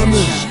sunshine.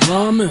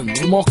 Rhyming,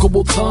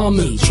 remarkable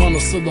timing, trying to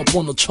sit up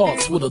on the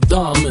charts with a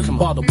diamond.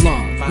 Bottom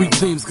line, we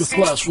teams get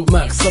splashed with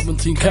max,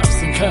 17 caps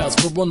and cash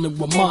for running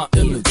with my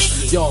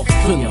image. Y'all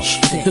finish,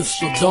 it's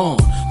the dawn,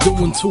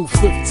 doing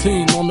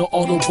 215 on the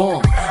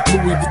Autobahn.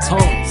 Louis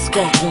Vuitton,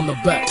 skunk on the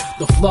back,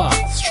 the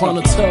flies,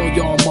 trying to tell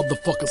y'all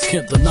motherfuckers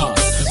can't deny.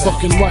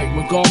 Fucking right,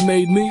 when God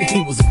made me,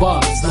 he was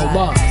biased, no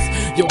lies.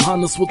 Your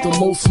Highness with the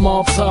most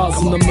mob ties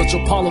in the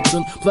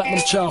metropolitan, platinum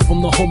child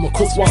from the home of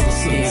Chris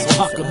Watterson. So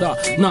how could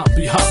I not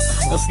be hot?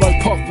 That's like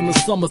Puff in the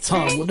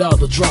summertime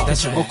without a drop.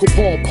 Uncle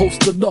Paul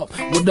posted up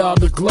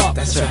without a Glock.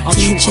 I'm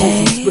true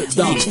cold and spit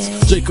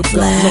diamonds. Jacob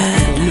got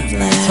nothing on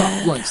me.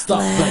 Top rank, stop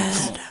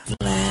banks.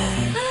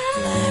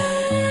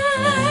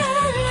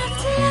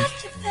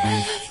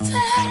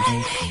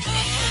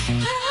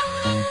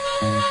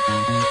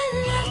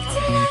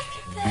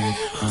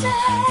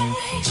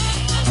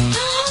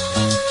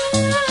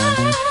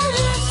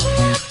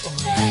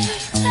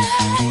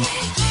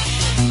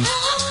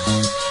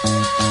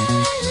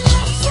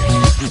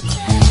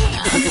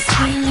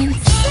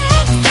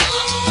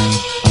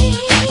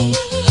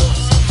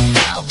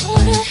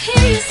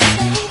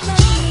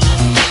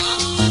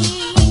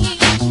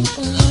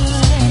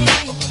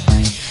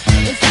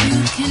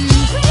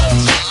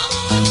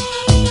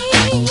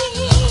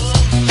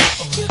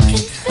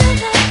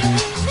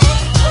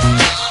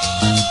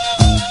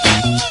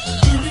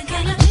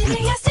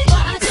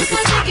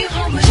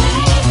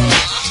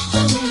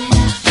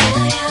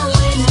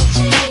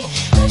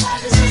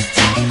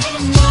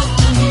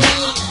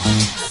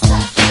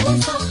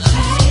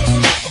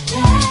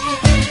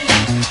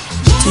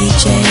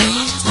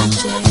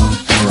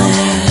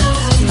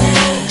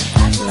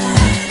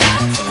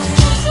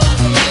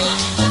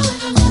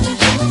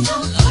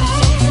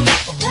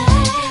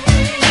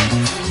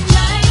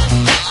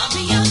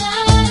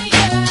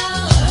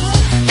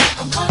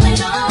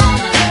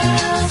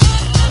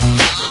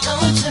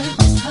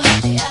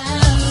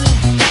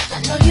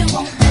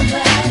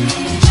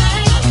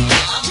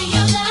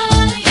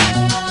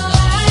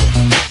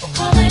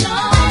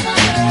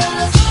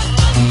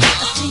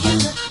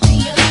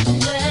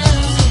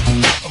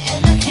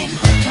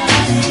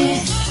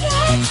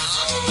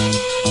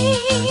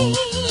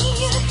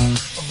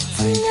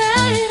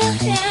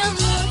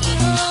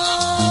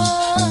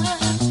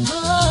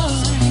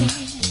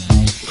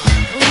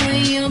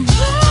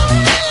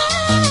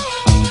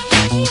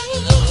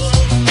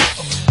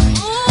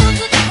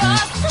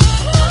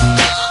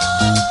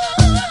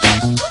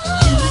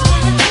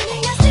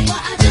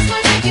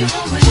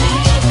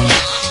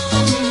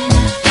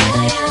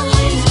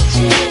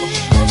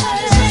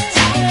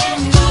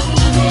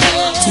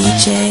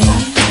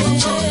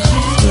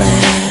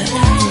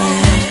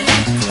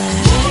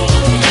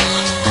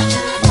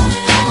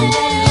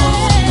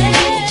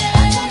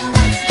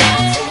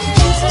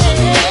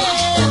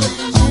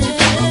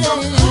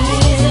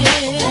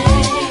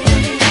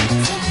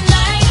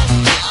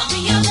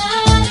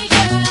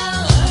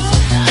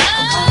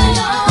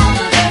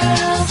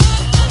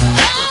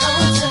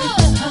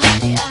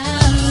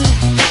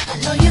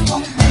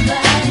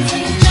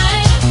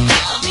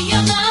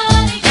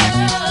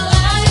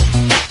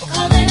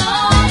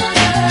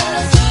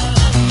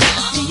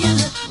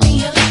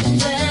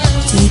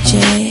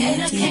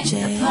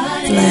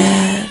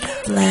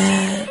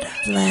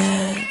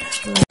 Vlad.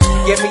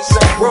 Give me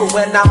some brew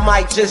and I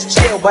might just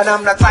chill, but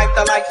I'm the type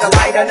to like to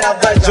light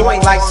another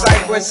joint like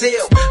Cypress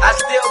Hill. I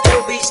still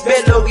do these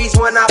spit loogies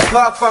when I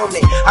puff on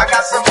it. I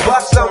got some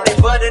bucks on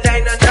it, but it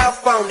ain't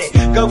enough on it.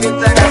 Go get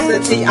the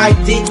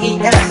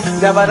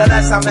S-T-I-D-E-S.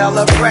 Nevertheless, I'm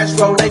hella fresh,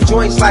 rolling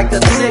joints like a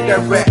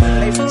cigarette.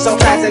 So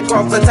fast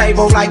across the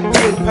table like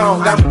ping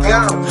pong, I'm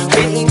gone.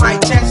 Beating my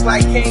chest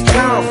like King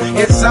Kong.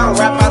 It's on,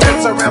 wrap my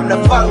lips around the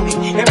 40.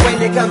 And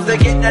when it comes to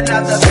getting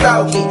another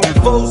stogie,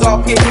 fools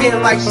all kick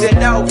in like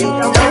Shinobi.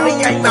 Only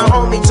ain't my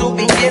homie to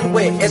begin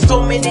with. It's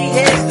too many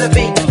heads to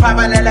be.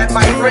 Probably let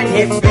my friend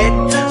hit fit.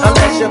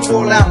 Unless you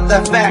pull out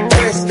the fat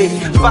crispy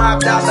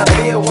 $5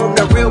 bill on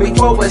the real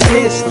before it's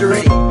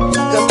history.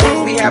 Cause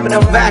fools be having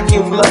them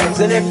vacuum lungs,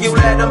 and if you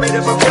let them in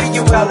it for free,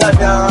 you hella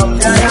dumb.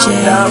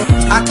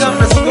 I come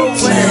to school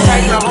with a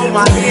taper on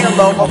my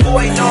earlobe,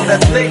 avoiding all the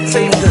thick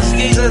teams, the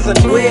skeezers and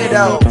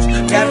weirdos.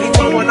 Got me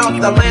going off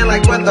the land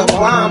like where the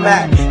bomb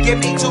at. Give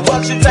me $2,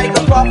 you take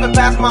a puff and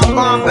pass my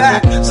bomb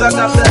back. Suck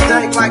up the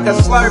dank like a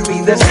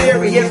Slurpee, the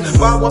serious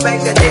bomb will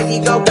make the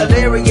nigga go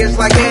delirious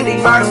like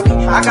Eddie Murphy.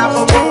 I got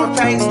more growing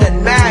pains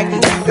than Maggie,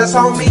 cause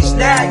homies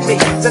snagged me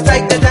to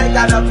take the dank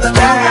out of the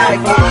bag.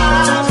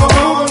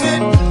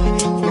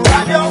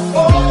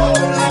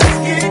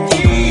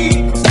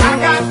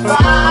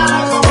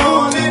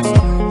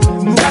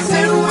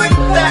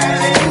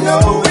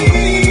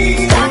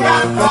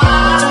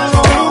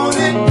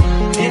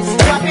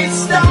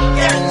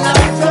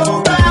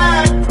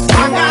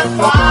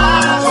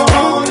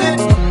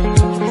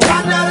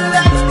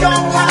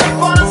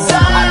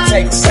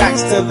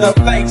 To the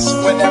face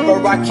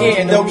whenever I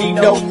can, don't need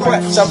no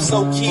crutch, I'm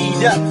so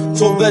keyed up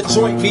till the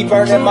joint be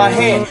burning my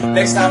hand.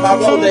 Next time I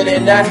roll it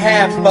in a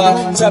hamper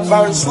to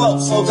burn slow,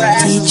 so the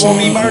ashes won't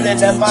be burning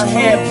in my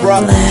hand,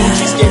 bruh.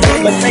 Gucci's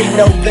getting, but they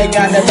know they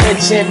got a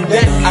mention.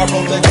 Then I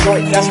roll a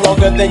joint that's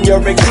longer than your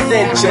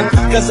extension,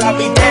 cause I'll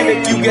be damned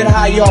if you get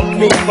high off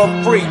me for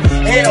free.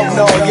 Hell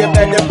no, you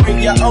better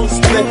bring your own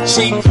split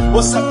cheek.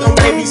 What's up, don't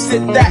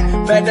babysit that,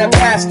 better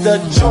pass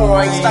the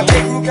joint. Stop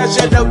hitting cause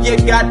you know you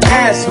got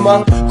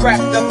asthma.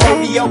 Crack the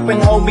 40 open,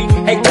 homie,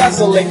 and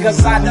guzzle it,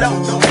 cause I know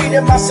the weed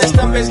in my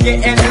system is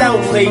getting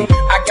lonely.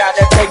 I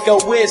gotta take a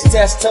whiz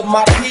test to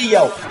my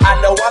P.O.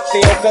 I know I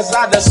feel, cause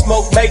I done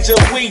smoked major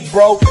weed,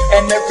 bro.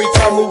 And every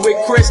time we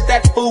with Chris,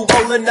 that fool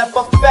rolling up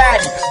a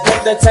fatty.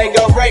 But the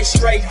Tangeray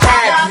straight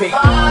had me. I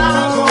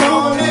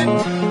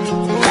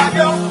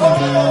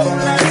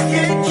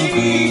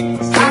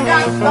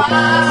got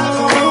 5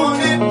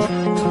 on it.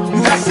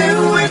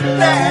 Messing with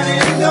that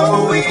and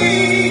no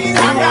weed.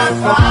 I got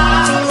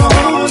 5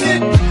 on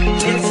it.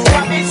 It's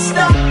got me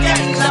stuck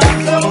and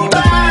I'm so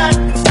bad.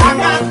 I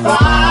got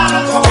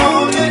 5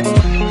 on it.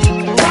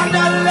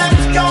 Wonder,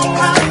 let's go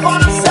out on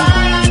the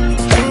side.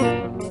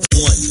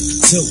 1,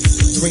 2,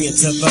 3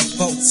 into the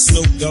 4.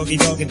 Snoop Doggy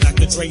Dogg and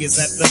Dr. Dre is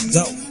at the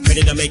door.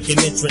 Ready to make an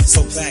entrance,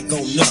 so back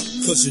on up.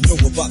 Cause you know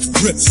we're about to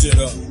rip shit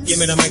up. Give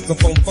me the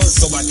microphone first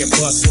so I can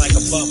bust like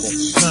a bubble.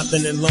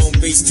 Compton and Long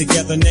Beach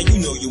together, now you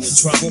know you in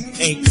trouble.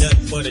 Ain't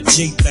nothing but a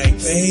G thing,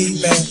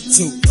 baby.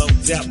 2 low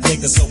out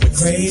niggas, so we're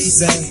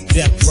crazy.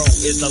 Death Row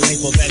is the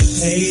label that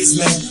pays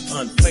me.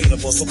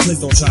 Unfadable, so please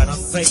don't try to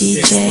fake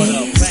this.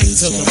 But back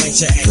to the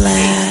nature and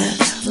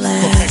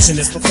perfection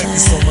is perfected,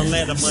 so I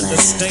let them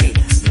understand.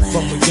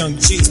 From a young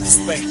G's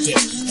perspective.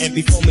 And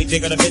before me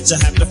dig on a bitch,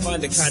 I have to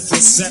find a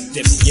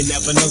contraceptive. You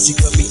never know, she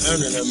could be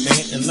earning her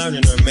man and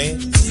learning her man,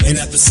 and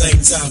at the same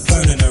time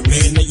burning her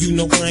man. Now you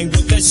know I ain't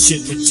with that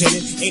shit,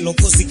 Lieutenant. Ain't no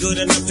pussy good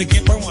enough to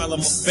get burned while I'm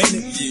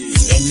offended.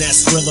 And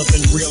that's realer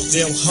than real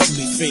deal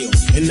Holyfield.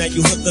 And now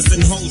you hookers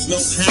and hoes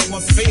know how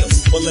I feel.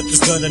 Well, if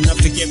it's good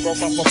enough to get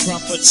broke off a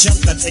proper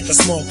chunk, I take a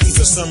small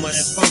piece of some of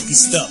that funky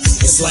stuff.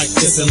 It's like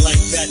this and like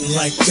that and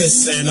like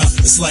this and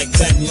it's like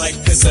that and like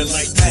this and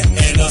like that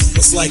and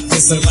it's like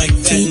this and like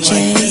that and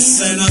like this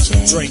and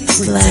Drake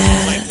creeping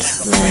like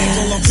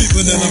well, I'm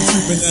creeping and I'm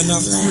creeping and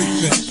I'm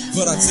creeping,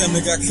 but I damn near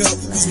got caught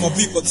cause my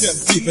people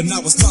kept deeping. Now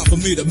it's time for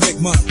me to make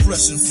my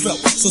impression felt.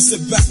 So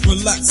sit back,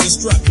 relax, and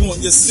strap on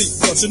your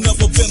seatbelt. You've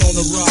never been on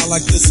a ride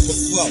like this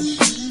before.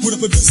 With a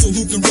producer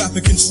who can rap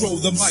and control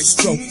the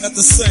maestro. At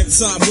the same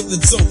time with the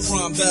dope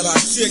rhyme that I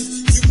kick.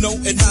 You know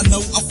and I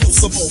know I feel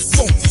some old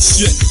funky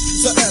shit.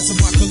 To add to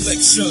my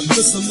collection,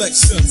 this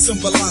selection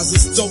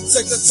symbolizes dope.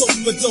 Take the toke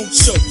but don't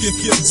choke. If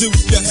you do,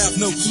 you have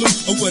no clue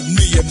of what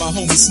me and my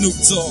homie Snoop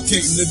Dogg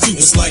came to do.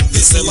 It's like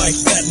this and like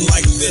that and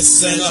like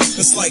this and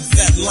it's like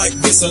that and like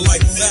this and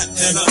like that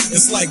and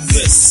it's like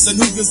this.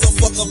 And who gives a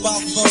fuck about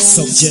those?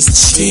 So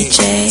just chill.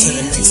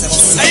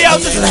 Hey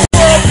yo, this is the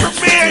world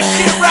premiere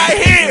shit right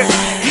here.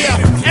 Yeah,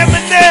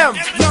 Eminem,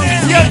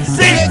 Young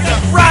Z,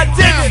 Rod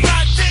Digger.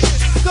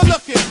 Good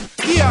looking,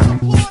 yeah.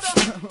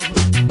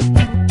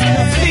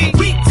 See,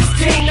 we just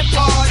came to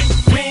party.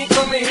 We ain't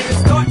come here to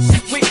start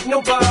shit with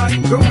nobody.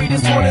 Girl, we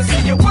just wanna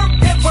see you work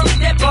that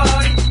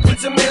body.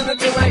 Put your man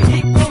looking like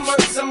he gon'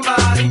 murk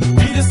somebody.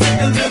 He just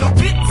took a little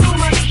bit too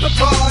much to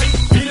party.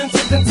 He done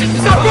took the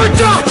party.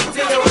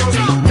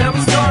 Now we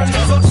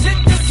starting, so shit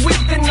just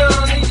with the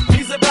nani.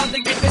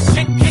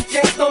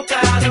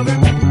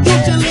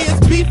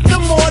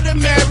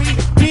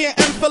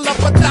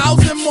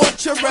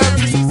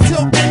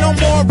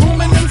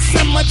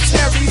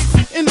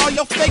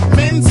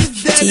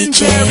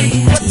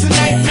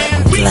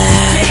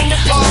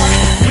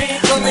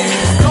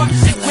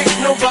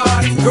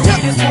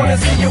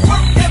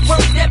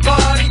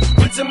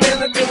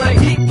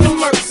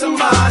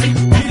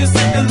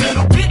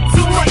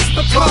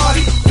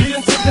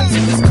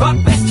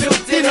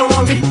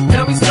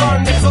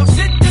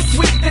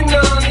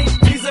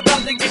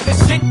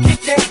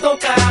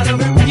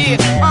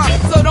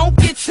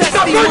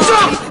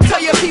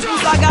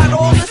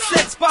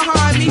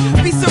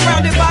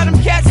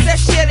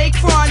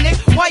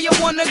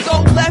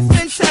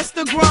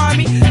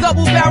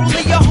 double barrel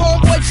in your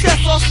homeboy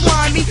chest all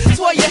slimy.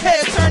 Swell your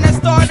head, turn that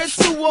starter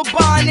to a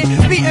bonnet.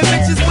 Beating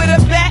bitches with a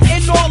bat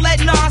and all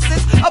that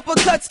nonsense.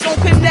 Uppercuts don't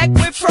connect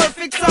with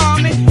perfect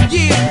timing.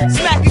 Yeah,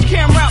 smack a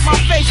camera out my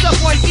face up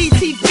on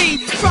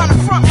ETV. Tryna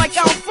front like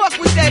I don't fuck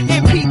with that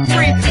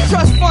MP3.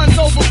 Trust funds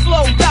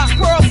overflow, got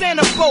girls and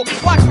a boat.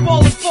 Watch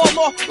ballers fall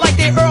off like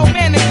they Earl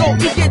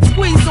Manigault. You get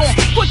squeezed on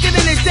quicker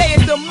than a day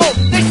at the moat.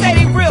 They say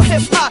they real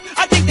hip hop,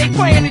 I think they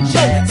playing a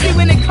joke. See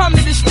when it come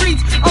to the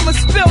streets, I'ma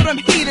spill them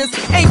heaters.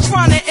 Ain't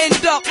tryna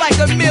end up like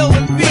a meal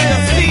and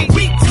beat.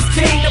 We just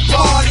came to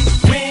party.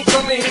 We ain't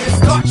coming here to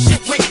start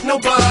shit with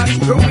nobody.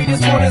 Girl, we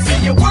just wanna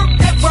see you work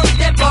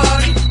that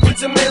body.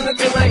 Put your man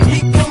looking like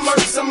he can murk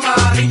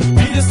somebody.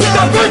 He just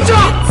good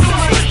job.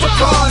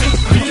 Party.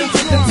 He done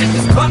took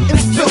his butt and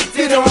spilled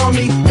it on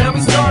me. Now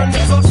he's starting to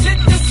talk shit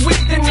this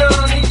with the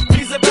nani.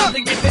 He's about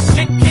to get this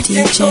shit kicked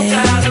and so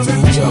out of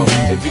it. Yo,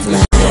 if you could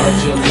start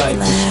your life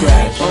from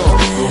scratch,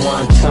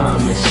 rewind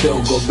time and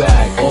still go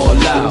back all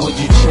out, would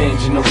you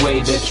change in the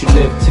way that you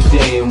live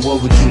today, and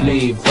what would you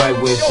leave right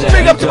where it's at?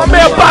 Big up to my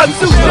man Bottom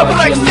Suit, double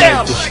like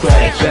down.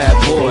 Scratch, bad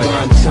boy,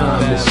 rewind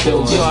time and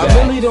still go back.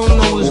 I really don't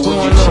know what's going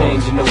on.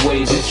 Change in the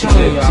way that you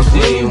live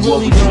today, and what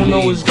would you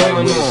leave right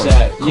where it's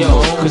at? Yo,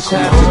 cause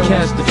half the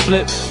cats that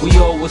flip, we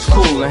all was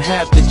cool, and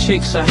half the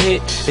chicks I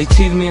hit, they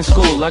tease me in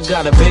school. I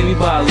got a baby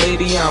by a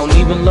lady I don't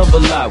even love a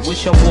lot.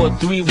 Wish I wore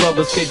 3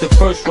 rubbers, take the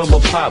first rubber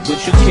pop, but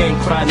you can't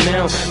cry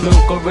now,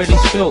 milk already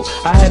spilled.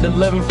 I had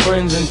 11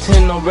 friends and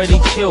 10 already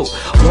killed.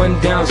 One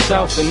down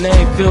south and they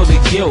ain't feel the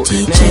guilt.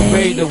 They ain't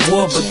ready to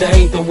war, but that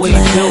ain't the way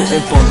it's built.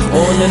 And for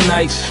all the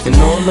nights and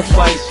all the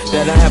fights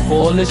that I have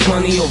all this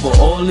money over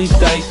all these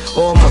dice,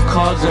 all my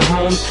cars and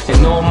homes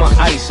and all my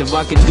ice. If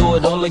I could do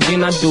it all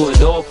again, I'd do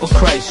it all for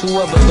Christ.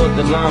 Whoever thought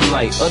the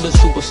limelight, other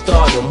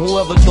superstardom,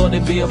 whoever thought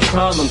it'd be a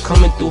problem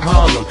coming through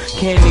Harlem,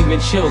 can't even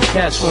chill.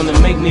 Cats wanna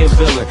make me a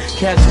villain.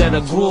 Cats that I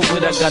grew up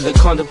with, I got to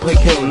contemplate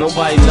killing.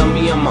 Nobody love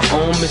me, I'm my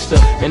own mister,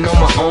 and on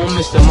my own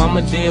mister.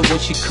 Mama did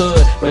what she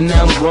could, but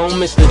now I'm grown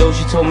mister. Though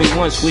she told me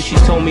once, wish she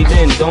told me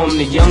then. Though I'm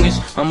the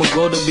youngest, I'ma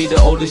grow to be the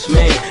oldest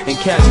man. And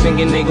cats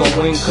thinking they gon'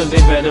 win cause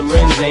they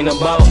veterans. Ain't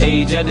about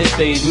age at this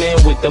stage, man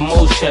with the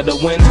most cheddar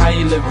win. How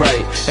you live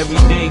right? Every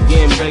day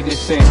getting begged to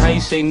sin. How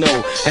you say no?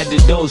 At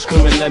the door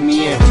screaming let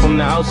me in. From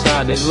the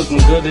outside it's looking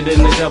gooder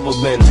than it's ever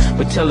been,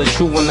 but tell the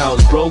truth, when I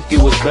was broke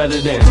it was better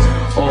than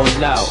all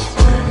out.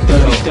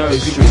 33rd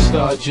Street,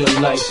 start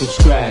your life from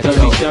scratch.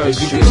 33rd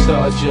Street,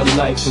 start your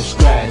life from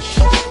scratch.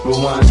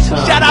 Rewind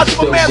time. Shout out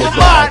to my man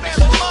Vlad.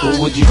 What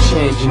would you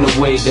change in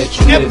the way that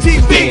you live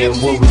today, and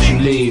what would you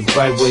leave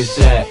right where it's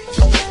at?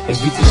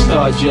 If you could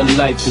start your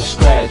life from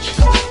scratch,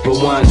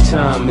 rewind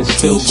time and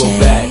still go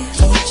back,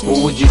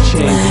 what would you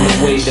change in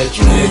the way that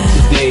you live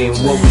today, and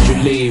what would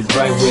you leave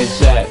right where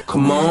it's at?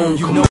 Come on,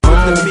 come on.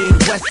 The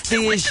Midwest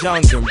is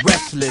young and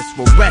restless,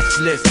 we're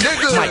restless.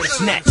 Might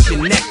snatch your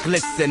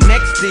necklace, and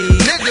next thing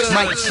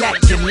might jack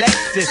your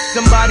Lexus.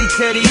 Somebody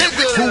tell me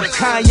who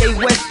Kanye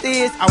West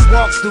is. I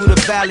walk through the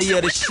valley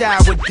of the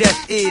shadow where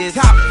death is.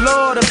 Top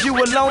floor, if you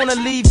alone,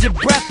 will leave you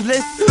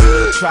breathless.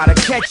 Try to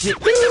catch it,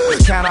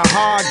 it's kinda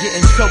hard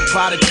getting choked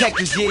by the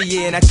detectives.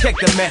 Yeah, and I check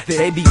the method.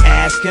 They be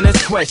asking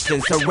us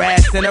questions,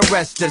 harass and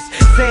arrest us,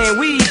 saying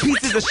we eat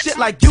pieces of shit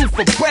like you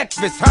for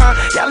breakfast, huh?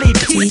 Y'all eat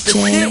pieces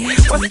of shit?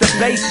 What's the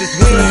basis?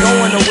 We ain't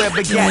going nowhere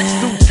but got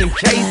suits and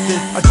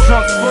cases. A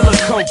trunk full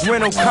of coke,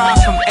 rental car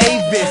from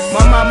Avis.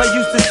 My mama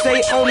used to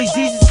say only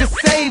Jesus could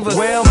save us.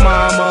 Well,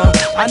 mama,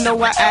 I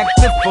know I act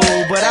a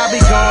fool, but I'll be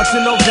gone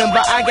till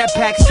November. I got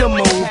packs to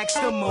move.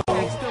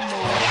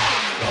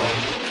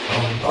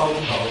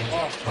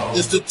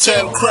 It's the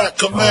 10 crack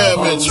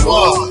commandments.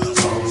 Wow.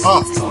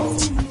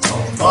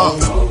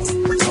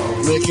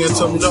 Man can't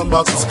tell me nothing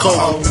about this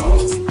coke.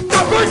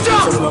 Tell me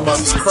nothing about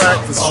this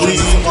crack, this weed,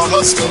 my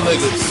hustler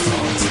niggas.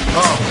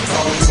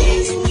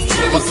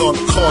 Niggas on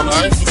the corner,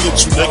 I ain't forget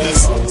you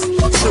niggas.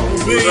 Triple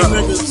B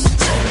niggas.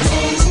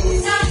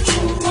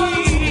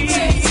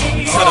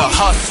 To the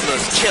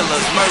hustlers,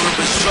 killers,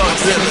 murderers, drug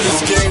dealers.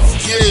 This game for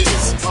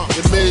years,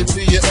 it made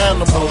me an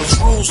animal. It's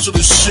rules to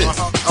this shit.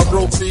 I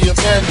wrote me a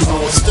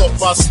manual, a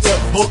step-by-step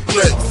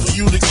booklet for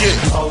you to get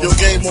your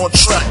game on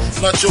track,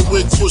 not your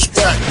wig pushed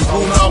back.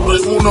 Uno,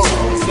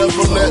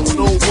 never let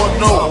no one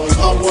know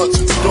how much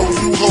dough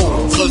you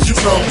hold, cause you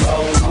know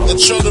that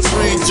trying to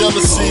breed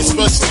jealousy,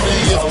 especially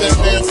if that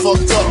man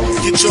fucked up.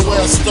 Get your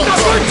ass stuck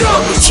up.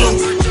 Number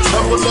 2,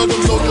 never let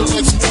them know your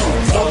next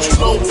move. Don't you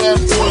know bad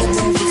boys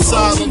move in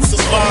silence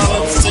and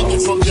violence, taken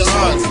from your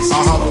eyes.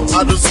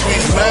 I just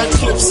squeeze mad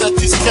clips at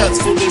these cats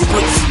for their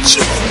bricks and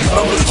chips.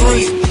 Number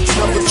 3,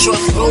 never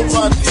trust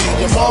nobody.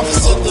 Your mom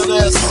set that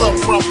ass up,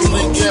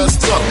 properly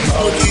gassed up.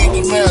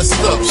 Hoodie the masked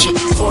up, shit.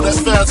 For that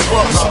fast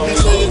buck, she be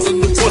laying in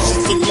the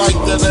bushes to light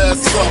that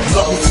ass up.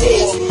 Number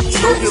 4,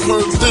 know you've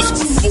heard this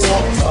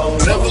before.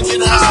 Never get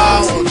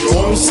high on your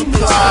own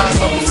supply.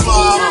 Number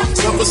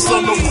 5, never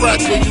sell no crack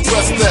when you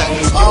rest that.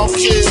 I don't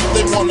care if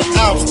they want an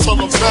ounce, tell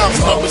them bounce.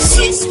 Number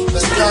 6,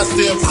 that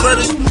goddamn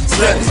credit,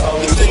 bet it.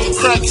 You think a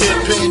crackhead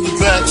paying you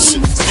back,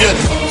 shit, get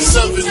it.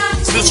 7,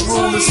 this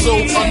rule is so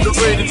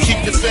underrated.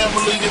 Keep your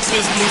family and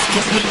business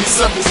completely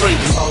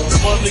separated.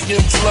 Money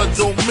and blood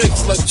don't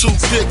mix like two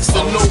dicks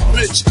and no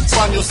bitch.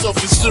 Find yourself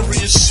in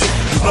serious shit.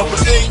 Number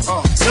 8,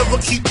 never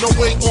keep no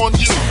weight on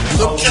you.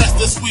 Them cats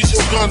that squeeze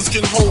your guns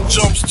can hold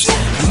jumps too.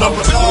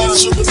 Number 9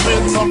 should have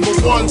been number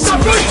 1 to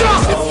me.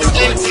 If you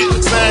ain't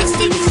getting bags,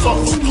 stay the fuck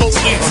with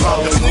police.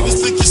 If niggas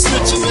think you're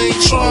snitching, they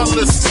ain't trying to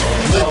listen.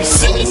 They be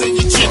sitting in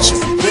your kitchen,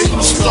 maybe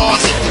you start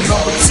hitting.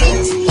 Number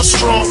 2, a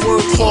strong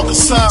word called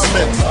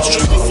assignment.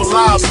 Strictly for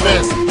live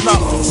men, not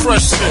for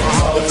freshmen.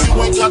 If you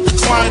ain't got the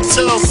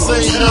clientele,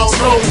 say hell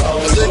no.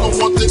 And they gon'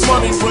 want their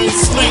money, rain,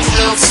 sleep,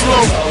 hell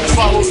slow.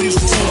 Follow these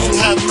rules, you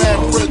have mad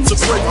bread to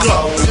break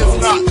up. If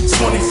not,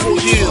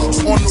 24 years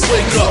on the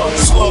wake up.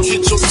 Slug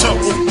hit your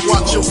temple,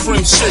 watch your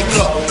frame shake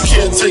up.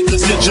 Caretaker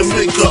did your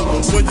makeup.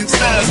 When you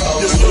pass,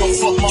 your girl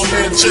fuck my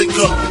man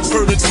Jacob.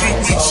 Heard in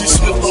 3 weeks she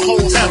split the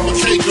whole half a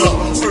cake up.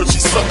 Heard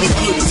she suck a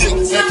good dick,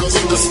 echo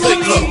in the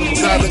steak up.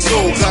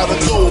 Gotta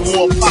go,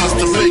 more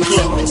pasta bake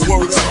up.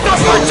 Word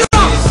up.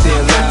 Stay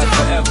alive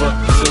forever,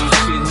 so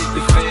shit hit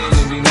the fan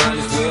and we might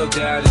as well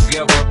die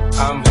together.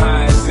 I'm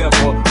high as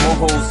ever, more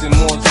hoes and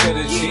more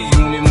cheddar.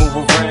 G-Unit move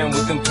around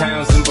with them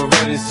pounds and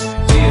Berettas.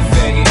 Yeah,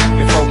 faggot,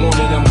 if I want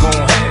it, I'm gon'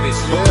 have it.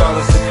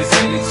 Regardless if it's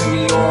handed to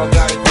me or I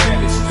gotta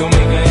grab it. Don't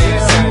make an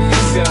ass out of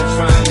yourself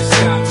trying to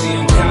stop me.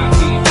 I'm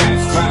cocky,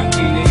 raps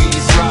rocky, nigga,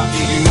 you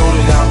sloppy. You know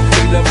that I'm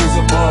 3 levels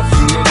above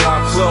you, nigga. I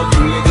plug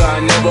you, nigga. I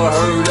never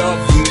heard of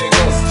you,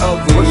 nigga. It's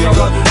ugly,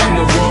 nigga. I'm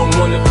the wrong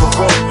one to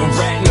provoke. I'm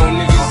ratting on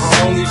niggas, it's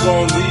only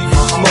gon' leave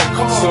you smoke.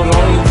 So the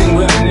only thing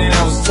left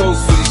now is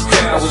toast for these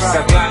cowards.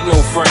 I got no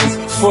friends,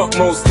 fuck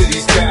most of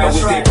these cowards.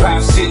 They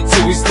pop shit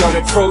till we start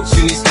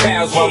approaching these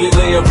cows. While we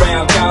lay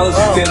around dollars,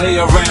 they lay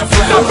around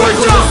flowers.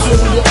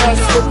 You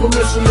ask for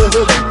permission to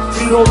hit him.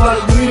 He don't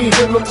like me,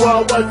 hit him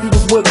while wifey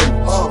was with him.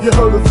 You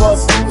heard of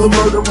us, the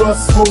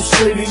murderers, most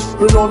shady.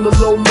 Been on the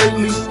low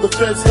lately, the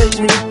feds hate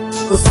me.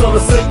 The son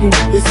of Satan,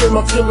 they say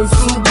my killing's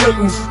too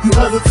blatant. You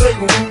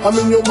hesitating, I'm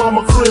in your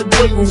mama crib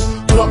waiting.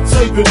 Duct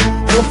taping,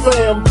 your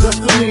fam,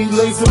 destiny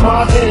lays in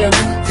my hands.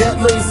 Cat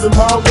lays in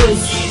my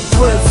waist.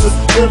 Francis,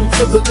 M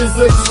to the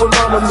is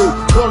phenomenal.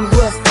 Gun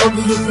rest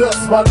under your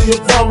vest by the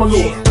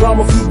abdominal.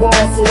 Rhyme a few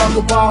bars so I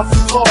can buy a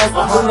few cars.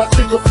 Then I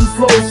kick a few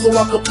flows so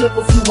I can pimp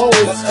a few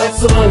hoes.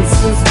 Excellence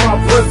is my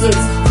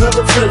presence.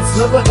 Never tense,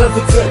 never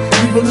hesitate.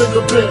 Leave a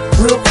nigga bent,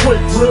 real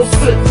quick, real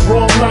sick.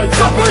 Wrong night,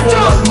 top of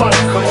my mic.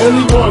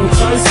 Anyone,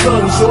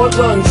 Tyson,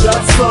 Jordan,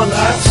 Jackson,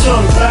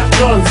 action, back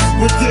guns,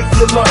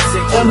 ridiculous.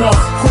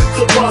 Enough, quick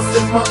to bust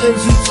if my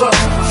ends you touch.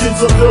 Kids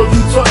a girl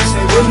you touch,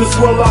 in this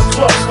world I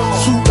clutch.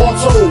 Shoot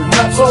auto,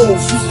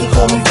 Matos, used to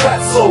call me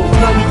Fatso.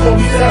 Now you call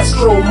me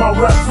Castro, my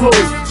rap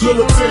flows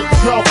militant,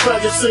 y'all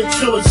faggots ain't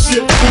killing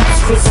shit. Oops,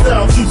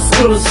 Cristal keep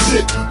spilling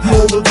shit. You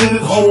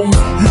overdid it, home,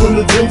 you in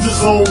the danger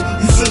zone.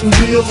 You shouldn't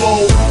be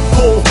alone.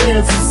 Hold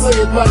hands and say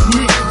it like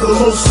me, the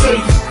most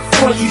shady.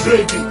 Frankie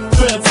baby,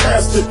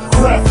 fantastic,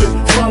 graphic,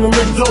 trying to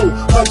make dough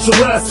like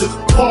Jurassic.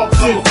 Park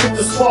in, with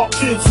the spark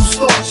kids who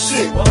start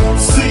shit.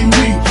 See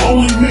me,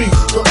 only me,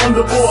 the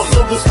underboss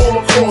of this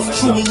Holocaust.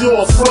 Truly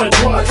yours, Frank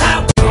White.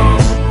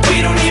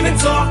 We don't even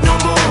talk no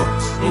more,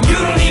 and you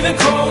don't even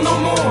call no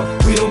more.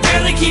 We don't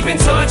barely keep in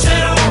touch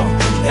at all,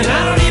 and I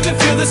don't even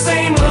feel the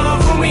same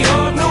love when we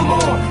hug no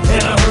more.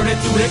 And I heard it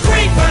through the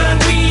grapevine,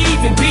 we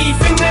even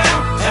beefing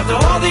now. After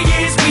all the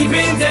years we've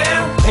been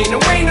down, ain't no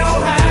way, no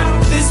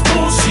how. This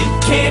bullshit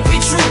can't be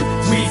true.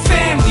 We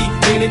family,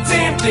 ain't a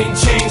damn thing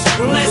changed.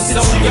 Blessed,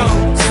 so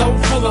young, so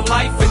full of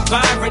life and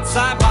vibrant.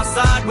 Side by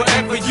side,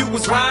 wherever you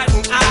was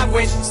riding, I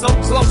went so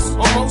close,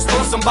 almost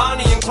on some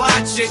Bonnie and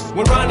Clyde shit.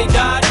 When Ronnie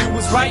died, you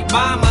was right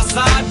by my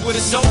side, with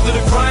a shoulder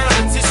to cry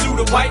on, a tissue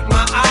to wipe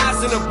my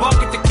eyes, and a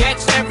bucket to catch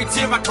every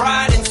tear I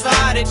cried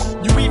inside it.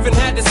 You even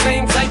had the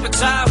same type of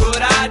childhood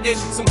I did.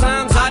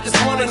 Sometimes I just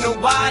wanna know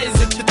why is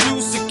it the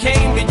deuce that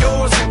came to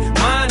yours and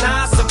mine,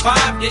 I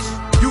survived it.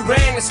 You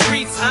ran the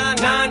streets, I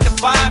 9 to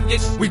 5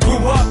 it. We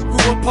grew up,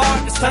 grew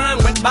apart as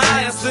time went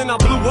by us, then I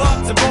blew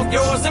up to both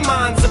yours and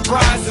mine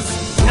surprises.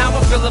 Now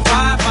I feel a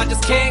vibe, I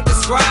just can't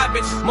describe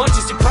it. Much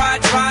as your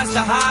pride tries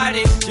to hide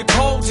it, you're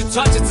cold, you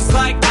touch it, it's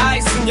like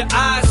ice in your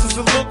eyes. There's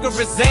a look of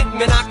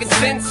resentment, I can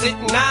sense it,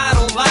 and I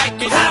don't like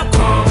it. How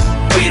come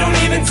we don't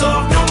even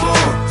talk no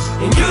more,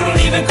 and you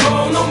don't even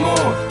call no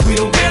more? We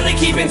don't barely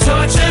keep in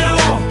touch at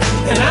all,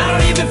 and I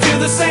don't even feel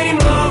the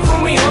same love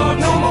when we hug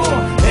no more.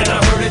 And I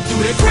heard it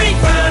through the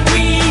grapevine,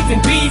 we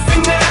even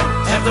beefing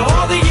now. After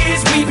all the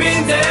years we've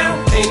been down,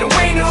 ain't no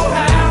way, no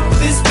how.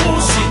 This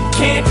bullshit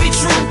can't be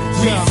true.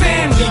 We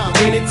family,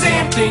 ain't a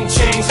damn thing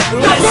changed.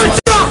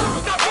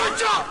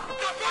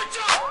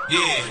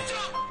 Yeah,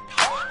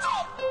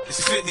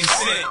 it's 50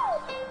 Cent,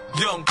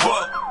 Young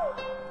Buck.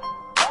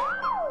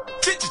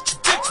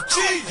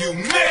 You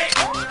mad?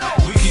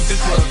 We keep the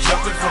club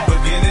jumping from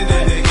beginning to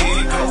the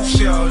end. Go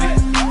shorty,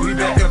 we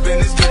back up in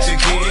this bitch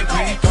again.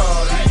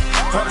 Pre-party,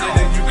 harder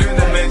than you can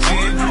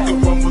imagine. You can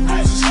run with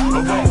losers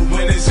or run with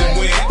winners and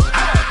win.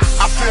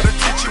 I feel the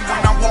tension when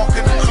I walk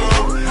in the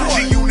club.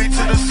 G-Unit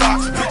to the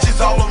socks, bitches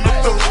all on the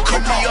thug.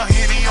 Come me a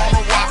Henny on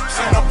the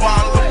rocks and a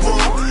bottle of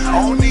bug.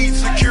 I don't need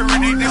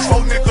security, this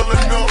whole nickel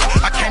enough.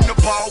 I came to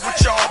ball with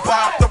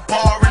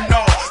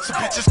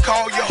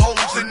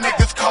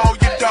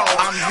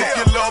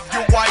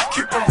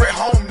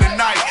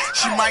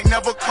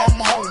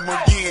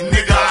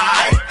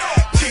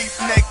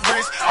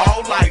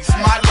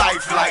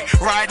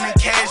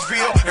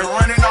Gainesville and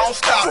running all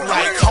stop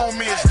like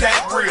homie, it's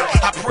that real.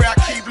 I pray I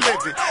keep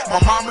living. My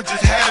mama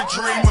just had a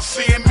dream of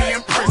seeing me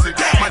in prison.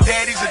 My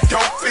daddy's a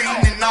dope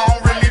fiend and I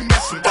don't really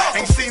miss him.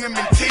 Ain't seen him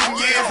in 10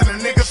 years and the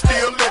nigga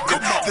still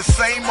living. The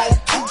same old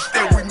tooth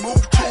that we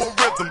moved to a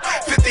rhythm.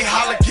 50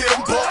 holler, get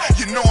him, but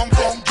you know I'm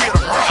gon' get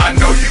him. I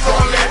know you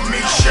gon' let me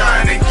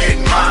shine and get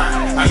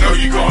mine. I know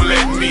you gon'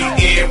 let me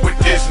in with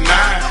this 9.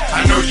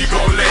 I know you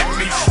gon' let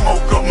me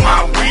smoke up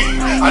my weed.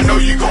 I know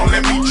you gon'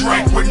 let me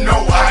drink with no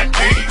ID.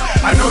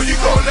 I know you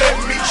gon' let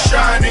me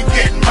shine and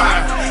get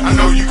mine. I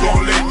know you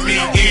gon' let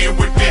me in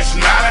with this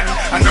 9.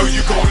 I know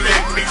you gon'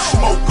 let me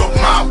smoke up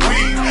my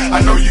weed. I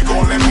know you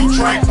gon' let me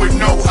drink with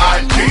no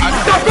ID.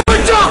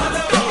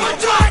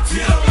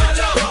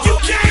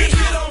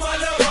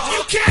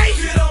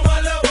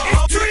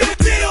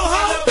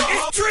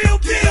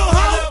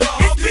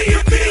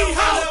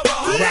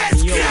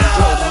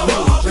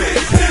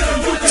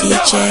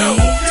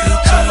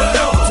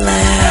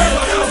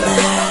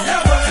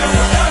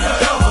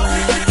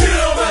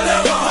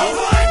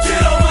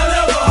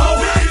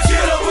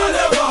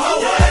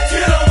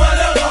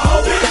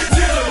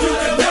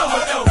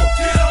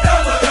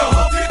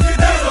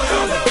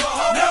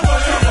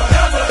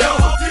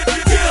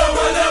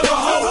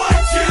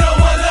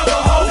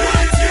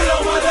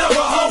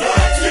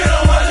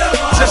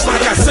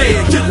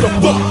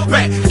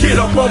 Get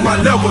up on my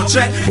level,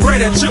 Jack.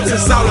 Bread and chips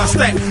is all I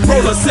stack.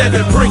 Roll a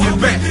 7, bring it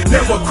back.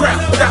 Never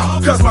crapped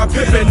out, cause my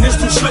pimpin' is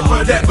too slick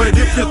for that. But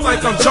if you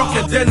think I'm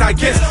joking, then I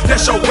guess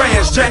that's your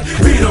ass, Jack.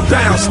 Beat them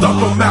down, stomp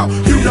them out.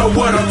 You know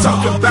what I'm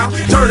talking about.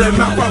 Turn them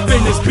out up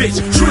in this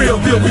bitch.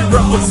 Trillville, we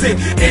represent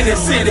any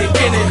city,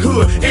 any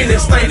hood, any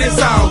state,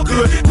 it's all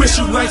good. Wish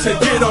you like to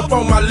get up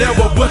on my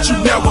level, but you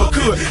never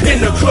could.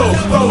 In the club,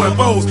 blowing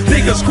bows,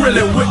 niggas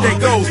grilling with their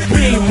goals.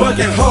 We ain't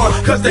mugging hard,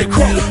 cause they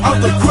crunk off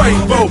the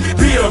grave bowl.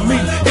 Be a me,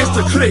 it's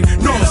the click.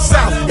 North,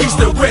 south, east,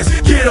 and west.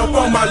 Get up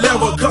on my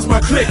level, cause my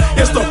click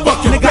is the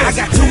fucking nigga, best.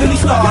 I got too many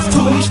stars,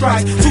 too many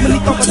stripes, too many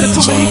thumpers and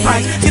too many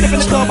fights. Get up in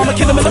the club, I'ma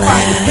kill him in the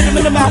right. Hit him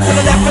in the mouth, to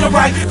the left and the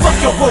right. Fuck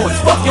your boys,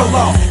 fuck your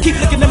law.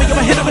 Keep looking at me,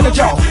 I'ma hit him in the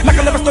jaw. Mac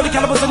 11 30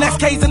 calibers and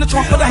SKs in the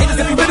trunk for the haters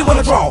if you really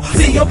wanna draw.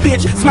 See a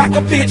bitch, smack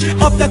a bitch,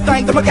 up that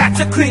thing, then I got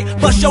to click.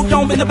 Bust your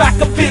dome in the back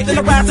of it, then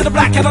I ride to the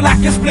black Cadillac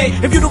and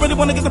split. If you don't really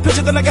wanna get the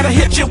picture, then I gotta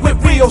hit you with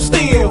real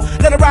steel.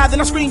 Let it ride,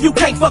 then I scream, you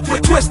can't fuck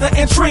with Twister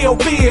and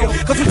Trillville.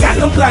 Cause we got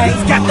them things,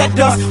 got that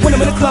dust. When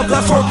I'm in the club,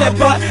 guns swerve that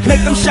butt.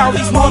 Make them shout,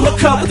 these more on the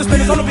cup. With the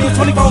spinners on the bench,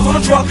 24s on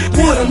the truck,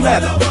 wood and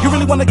leather. You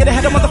really wanna get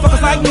ahead of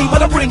motherfuckers like me,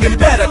 but I'm bringing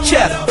better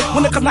cheddar.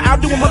 When it comes to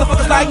outdoing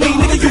motherfuckers like me,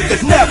 nigga, you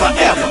could never,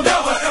 ever.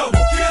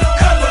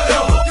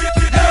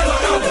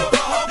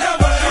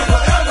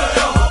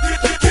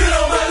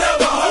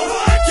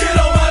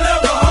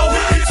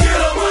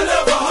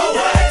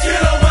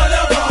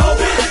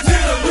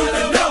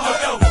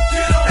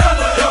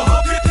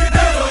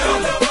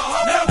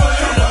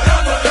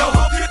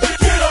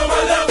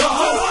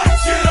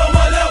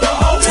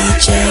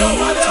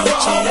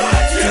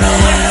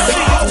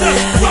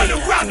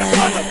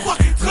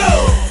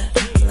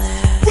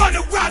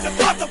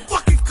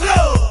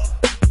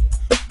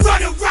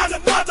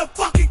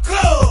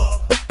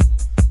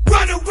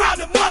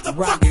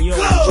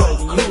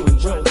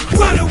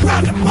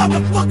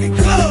 Motherfucking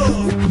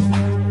club.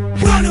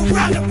 Run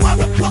around the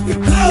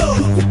motherfucking club.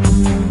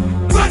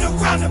 Run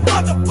around the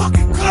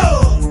motherfucking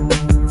club.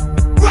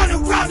 Run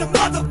around the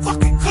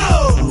motherfucking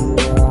club.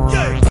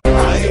 Yeah.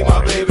 I hate my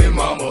baby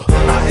mama.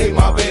 I hate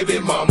my baby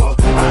mama.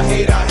 I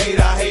hate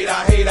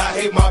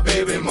my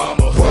baby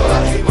mama.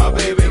 I hate my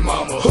baby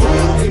mama.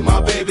 I hate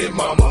my baby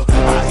mama.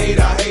 I hate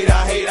my baby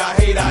mama.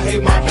 I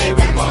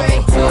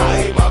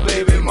hate my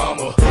baby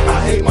mama.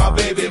 I hate my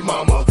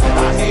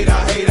baby mama.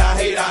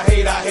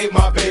 I hate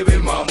my baby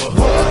mama.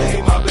 I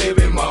hate my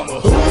baby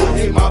mama. I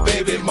hate my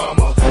baby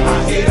mama.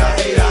 I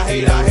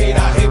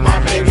hate my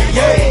baby.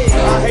 Yeah,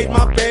 I hate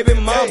my baby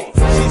mama.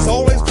 She's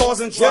always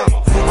causing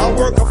drama. I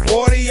work a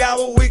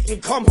 40-hour week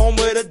and come home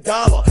with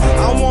 $1.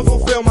 I want to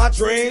fulfill my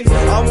dreams.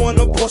 I want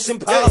to push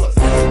Impalas.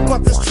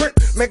 But this trick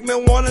make me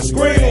wanna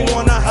scream and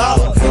wanna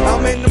holler.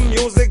 I'm in the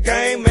music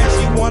game and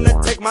she wanna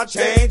take my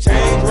change,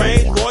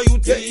 range,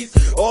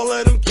 royalties, all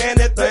of them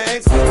candy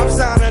things. I'm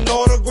signing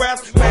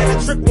autographs, man,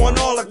 the trick won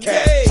all the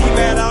cash. She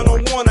mad I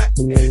don't wanna,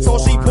 so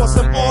she put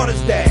some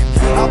orders down.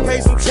 I'll pay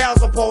some child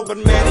support, but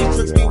man, these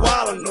tricks be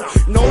wildin'.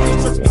 No,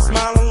 these tricks be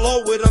smiling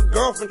low with a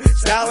girlfriend,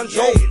 styling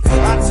joking.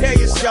 I tell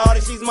you,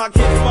 shawty, she's my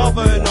kid's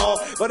mother and all.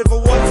 But if it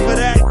wasn't for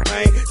that,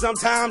 man,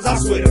 sometimes I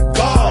swear to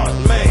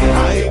God, man.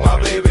 I hate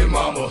my baby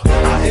mama.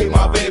 I hate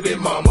my baby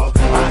mama.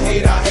 I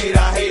hate my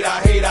baby mama.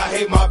 I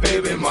hate my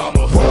baby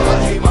mama.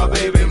 I hate my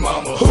baby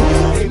mama.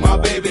 I hate my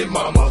baby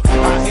mama. I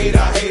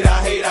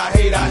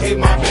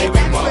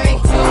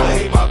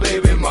hate my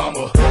baby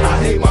mama. I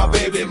hate my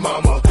baby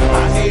mama. I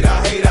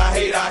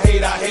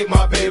hate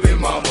my baby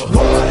mama.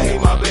 I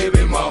hate my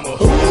baby mama.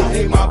 I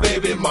hate my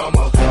baby mama.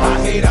 I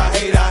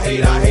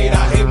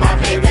hate my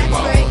baby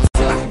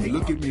mama.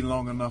 Look at me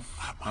long enough.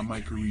 enough, I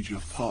might can read your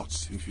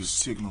thoughts if your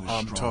signal is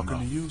strong enough. I'm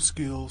talking to you,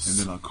 Skills. And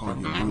then I'll call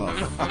you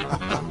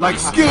bluff. Like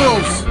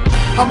Skills,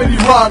 how many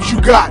rhymes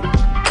you got?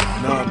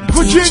 None.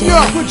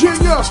 Virginia,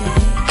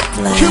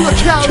 Killer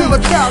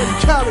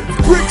Cali,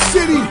 Brick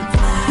City,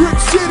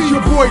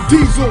 your boy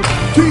Diesel.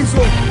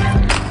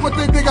 What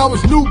they think I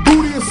was new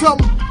booty or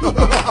something? Think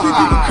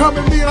you can come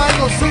at me and I ain't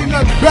gonna say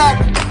nothing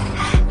back?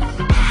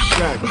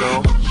 Shaq,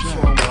 dog.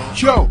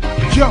 Yo,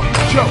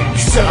 you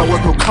said I was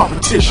no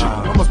competition.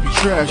 I must be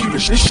trash, you the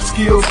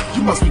skills,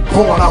 you must be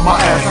born out my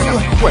ass. I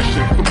got a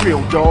question, for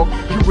real, dog.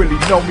 You really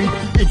know me?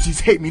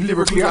 MCs hate me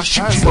lyrically, I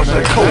shoot you much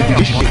like Kobe.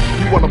 This shit,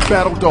 you wanna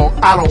battle, dog?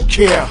 I don't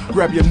care.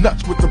 Grab your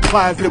nuts with the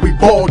pliers, let we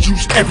ball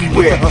juice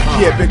everywhere.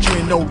 Yeah, bet you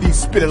ain't know these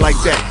spit it like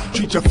that.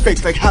 Treat your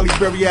face like Halle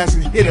Berry ass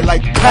and hit it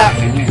like pap.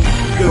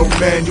 Little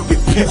man, you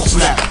get pimp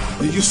slapped.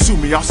 Then you sue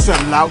me, I'll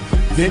settle out,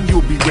 then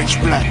you'll be rich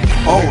black.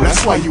 Oh,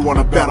 that's why you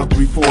wanna battle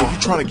 3-4. You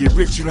trying to get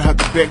rich, you don't have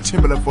to beg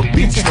Timberland for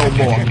beats no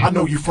more. I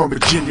know you from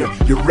Virginia,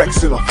 your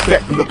Rex in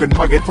effect, looking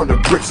nugget from the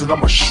bricks, and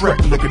I'm a Shrek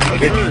looking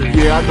nugget.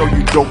 Yeah, I know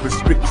you dope and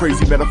spit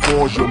crazy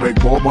metaphors. You'll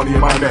make more money in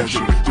my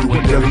mansion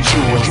doing daily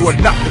chores. You are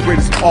not the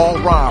greatest of all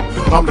rhyme,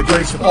 but I'm the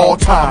greatest of all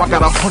time. I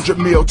got 100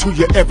 mil to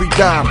you every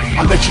dime.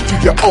 I let you do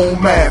your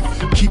own math.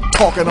 Keep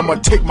talking, I'ma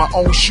take my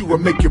own shoe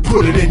and make you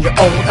put it in your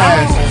own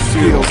ass.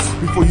 Skills,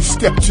 before you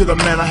step to the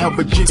man, I have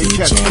Virginia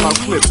cats in my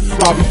clips.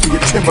 Robbie for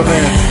your Timberland.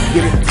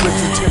 Get it,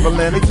 flips in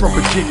Timberland, they from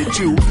Virginia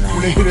too.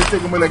 When they hit it,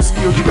 thinking with like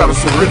Skills, you gotta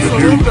surrender,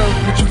 dude.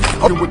 What you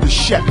f***ing with the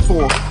Shaq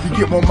for? You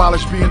get more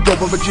mileage being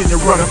dope in Virginia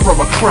running from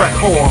a crack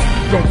whore.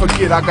 Don't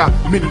forget, I got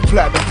many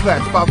platinum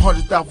plaques.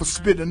 500,000 for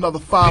spitting, another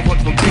 500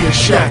 for being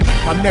Shaq.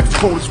 My next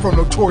quote is from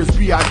Notorious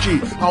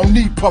B.I.G. I don't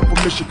need pump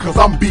permission, cause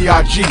I'm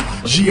B.I.G.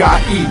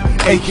 G.I.E.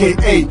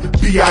 a.k.a.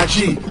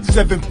 B.I.G.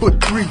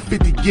 7'3",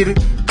 50, get it?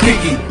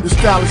 Biggie, the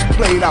style is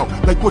played out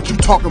like what you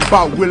talking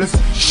about, Willis.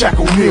 Shaq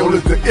O'Neal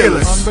is the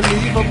illest.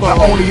 Unbelievable. Not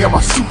only am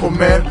I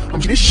Superman, I'm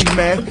this shit,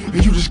 man,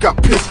 and you just got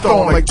pissed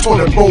on like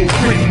toilet bowl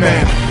pretty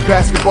man.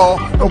 Basketball,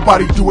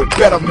 nobody do it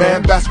better,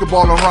 man.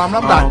 Basketball and rhyme,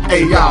 I'm not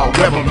A.I.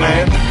 Weber,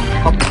 man.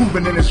 I'm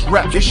proving in this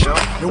rap shit,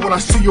 and when I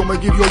see you, I'ma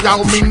give you a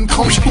Yao Ming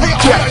Kong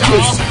Jack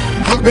kiss.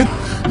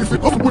 If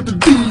you're up with the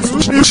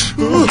D's,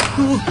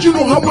 you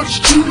know how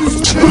much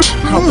cheese.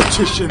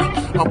 Competition,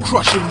 I'm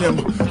crushing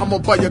them. I'ma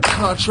buy your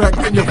contract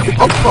and your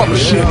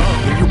publishing.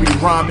 And you be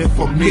rhyming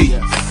for me,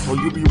 or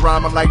you be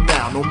rhyming like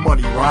now, no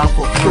money, rhyme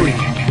for free.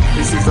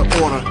 This is an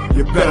order,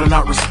 you better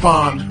not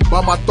respond.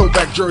 Buy my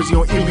throwback jersey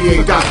on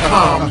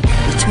NBA.com.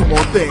 There's 2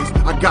 more things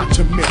I got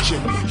to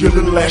mention. Your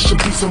little ass should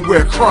be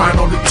somewhere crying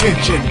on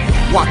detention.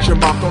 Watch your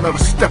mouth, don't ever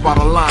step out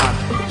of line.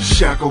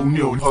 Shaq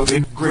O'Neal,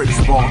 the greatest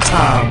of all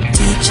time.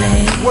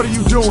 DJ, what are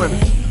you doing?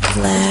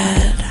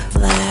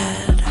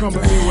 Vlad. Come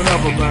at me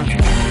whenever, man.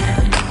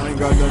 I ain't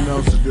got nothing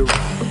else to do. Know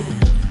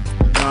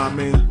what I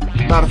mean?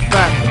 Matter of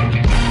fact,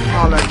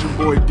 holla at your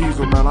boy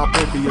Diesel, man. I'll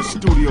pay for your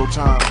studio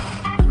time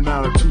from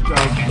now to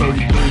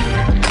 2033.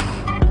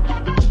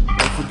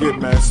 Don't forget,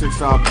 man,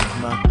 6 albums,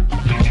 man.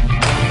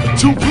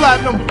 2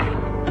 platinum,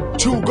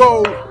 2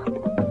 gold,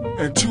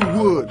 and 2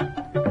 wood.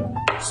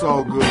 It's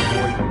all good,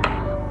 boy.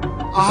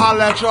 I'll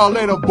holla at y'all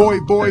later, boy.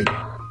 We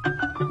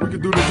can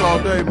do this all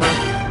day, man.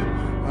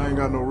 I ain't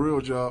got no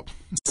real job.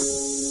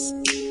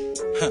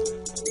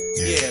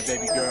 Yeah,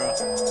 baby girl.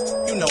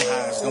 You know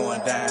how it's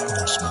going down.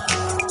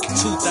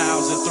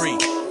 2003,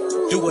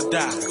 do or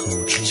die.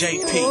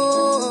 JP,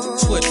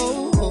 Twitter.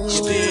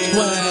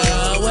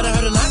 Wow, what I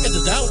heard a knock at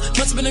the door.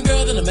 Must have been a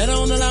girl that I met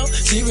on the low.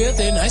 She real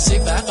thin, nice,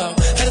 chick, 5'4".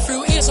 Had a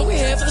few ears, so we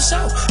here for the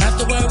show.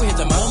 Afterward, we hit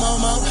the mo.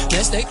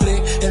 Next day click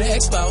in the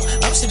expo.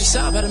 I was to the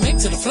shop, had to make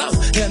to the flow.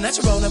 Yeah,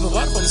 natural, never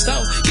bought from the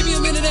stove. Give me a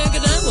minute and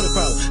get down with a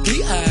pro.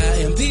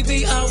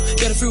 D-I-M-P-P-O.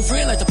 Got a few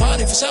friends like the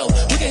party for show.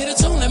 We can hit a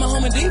tune like my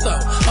home in Depot.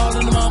 All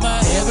in the mall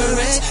by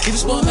Everest. Even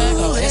Sport Mac,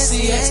 all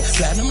SCX.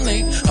 Platinum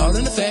Link, all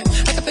in effect.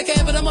 I can pick a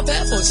but I'm a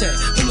bad for a check.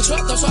 From the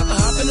truck, though, so I can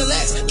hop in the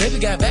Lex.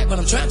 Baby got back,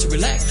 but I'm trying to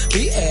relax.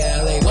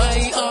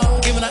 B-L-A-Y-E-R.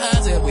 Giving her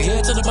eyes up, we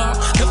head to the bar.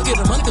 Never get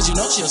the money, cause you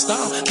know she a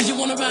star. Do you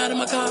wanna ride in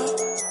my car?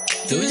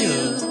 Do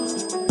you?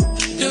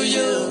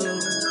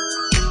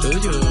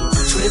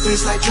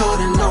 23's like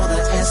Jordan on the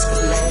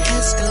Escalade.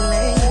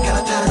 Got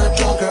a kind of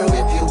drunk girl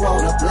if you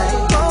wanna play.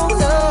 You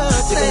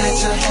can let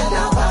your head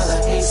out while the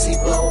AC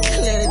blow.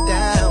 Let it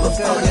down.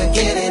 Before you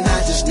get in, I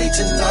just need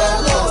to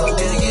know.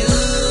 Do you?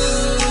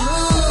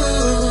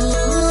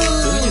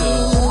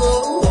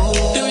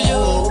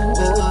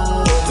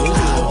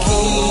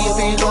 Keep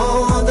it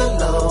on the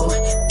low.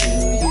 Do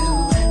you?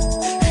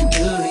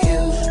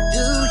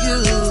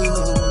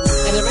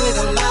 And it really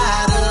don't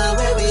matter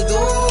where we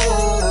go.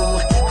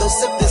 Go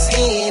sip this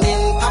hand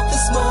and pop the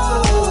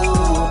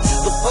smoke.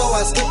 Before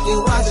I skip you,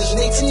 I just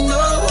need to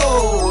know.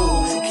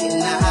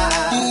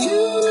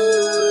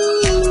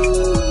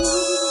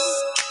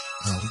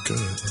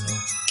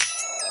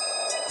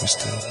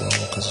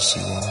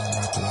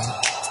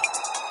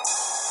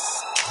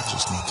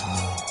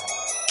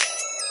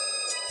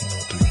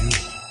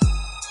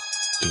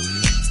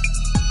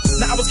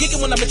 was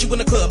geeking when I met you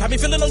in the club. Had me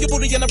feeling on your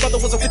booty and a brother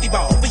was a 50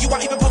 ball. For you, I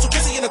even posted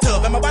kissy in the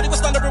tub. And my body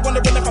was thundering,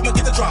 wondering if I'ma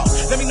get the draw.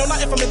 Let me know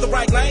not if I'm in the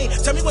right lane.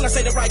 Tell me when I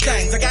say the right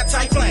things. I got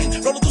tight flame.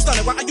 Rolling through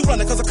stunning, why are you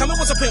running? Cause I'm coming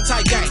with a pimp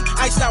tight gang.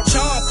 Iced out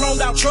charm, chromed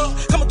out truck.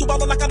 Coming through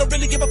ballin' like I don't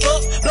really give a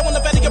fuck. Blowing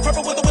the fatty and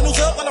purple with the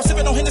windows up. While I'm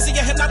sipping on Hennessy,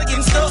 your head not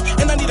getting stuck.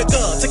 And I need a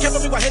gun to cover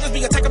me while haters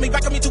be attacking me.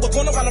 Backing me to a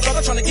corner while a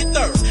brother trying to get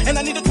nerves. And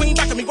I need a queen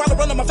backing me while I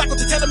run on my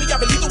faculty telling me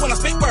I believe it when I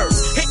spit words.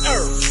 Hit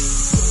earth.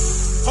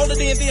 Hold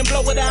it in, then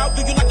blow it out.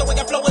 Do you like the way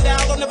I flow it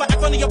out? Don't never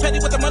act funny or petty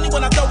with the money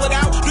when I throw it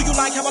out. Do you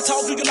like how I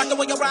talk? Do you like the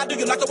way I ride? Do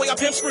you like the way I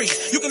pimp street?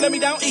 You can let me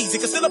down easy.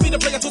 Can still be the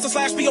player twister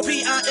slash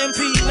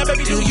POPIMP. Now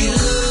baby, do you?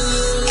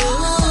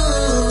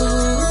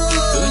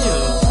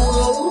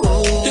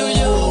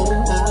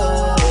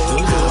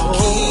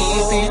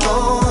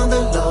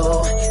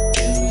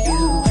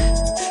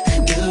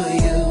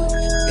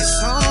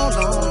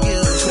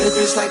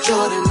 Like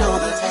Jordan on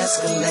the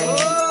Escalade.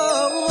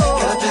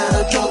 Got a pound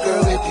of dope,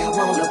 girl, if you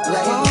wanna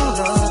play.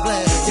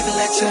 You can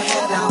let your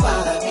head down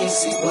while the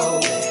AC blow.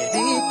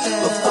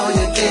 Before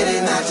you get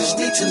in, I just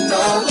need to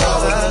know.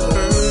 I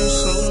heard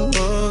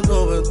someone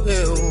over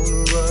there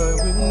wanna ride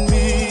with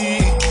me,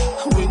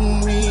 ride with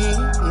me,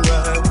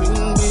 ride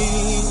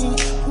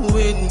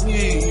with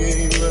me.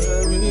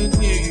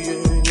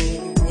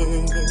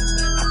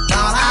 I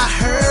thought I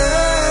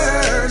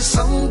heard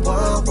someone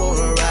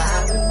wanna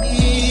ride with me.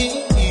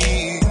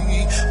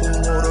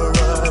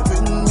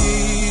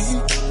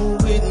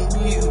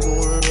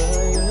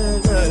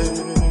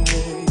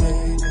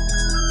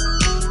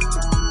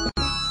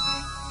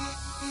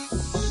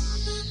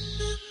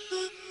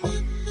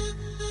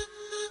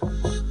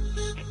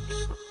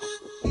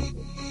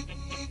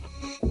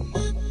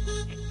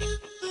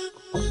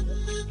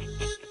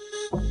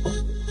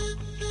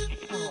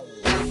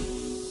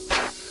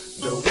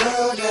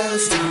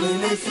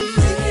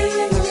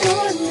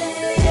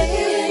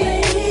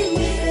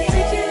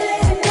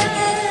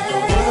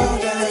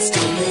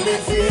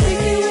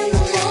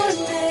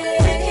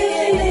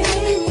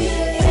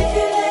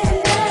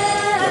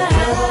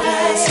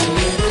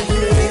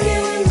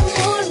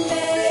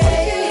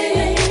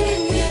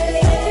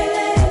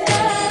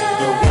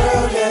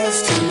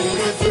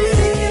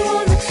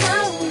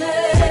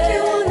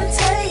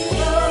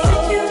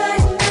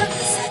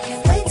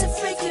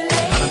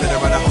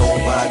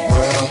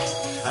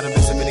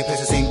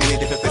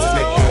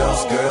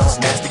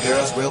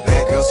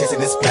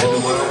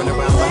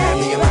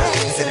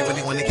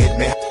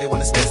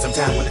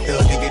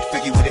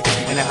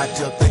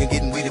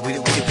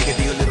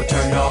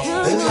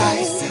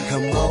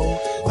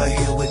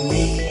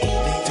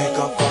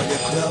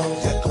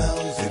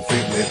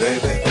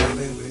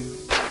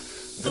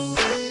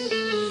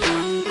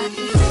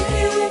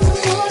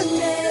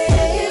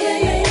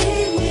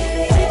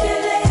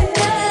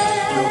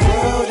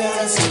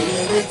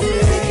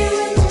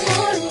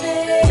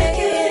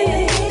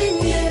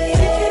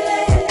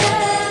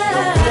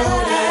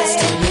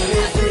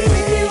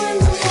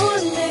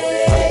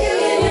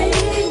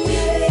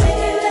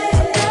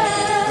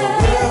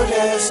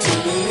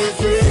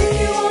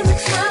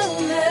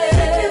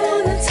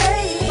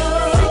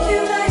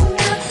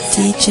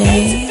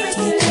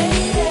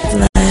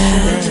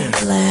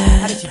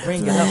 Vlad. How did she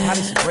bring it up? How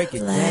did she break it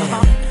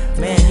down?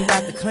 Man, you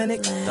got the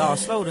clinic? Dawg,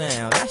 slow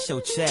down, that's your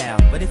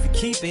child. But if you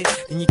keep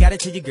it, then you gotta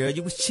tell your girl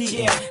you was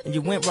cheating. And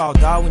you went raw,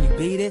 dawg, when you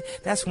beat it.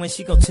 That's when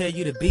she gon' tell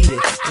you to beat it.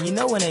 And you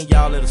know it ain't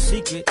y'all little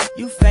secret.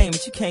 You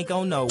famous, you can't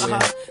go nowhere.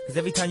 Cause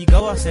every time you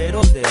go, I say it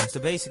over there. So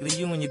basically,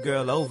 you and your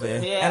girl over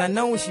there. And I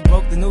know when she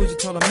broke the news, you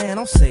told her, man,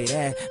 don't say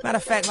that. Matter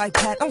of fact, like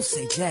Pat, don't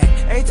say Jack.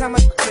 Every time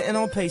I'm sitting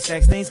on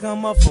Paychecks, things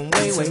come up from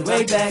way, way,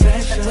 way back.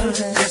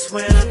 Just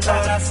when I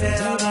thought I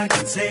said all I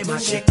can say, my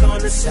chick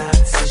on the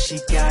side says she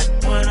got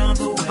one on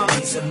the way.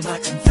 These are my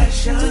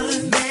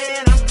confessions.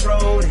 Man, I'm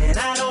thrown and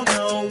I don't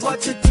know what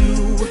to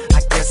do.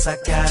 I guess I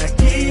gotta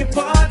keep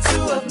part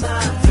two of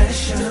my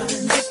confession.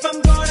 If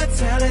I'm gonna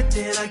tell it,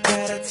 then I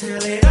gotta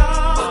tell it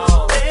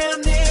all.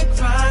 Damn near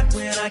cried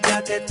when I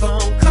got that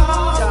phone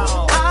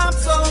call. I'm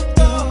so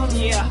thrown,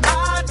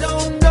 I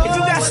don't know. If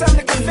you got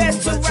something to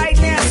confess to right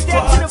now,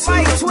 step to the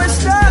right,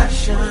 Twister.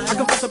 I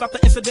confess about the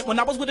incident when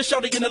I was with a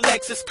shorty in the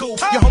Lexus, cool.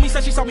 Your homie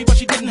said she saw me, but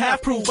she didn't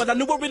have proof. But I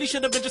knew I really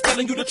should have been just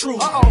telling you the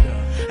truth.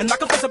 And I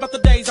confess about the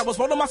days I was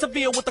rolling my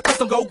Seville with the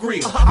custom gold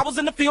grill. I was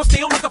in the field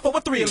still looking for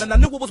a thrill, and I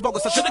knew it was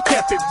bogus, I should have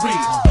kept it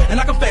real. And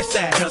I confess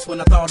that just when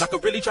I thought I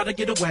could really try to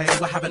get away,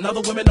 I having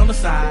other women on the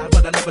side,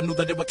 but I never knew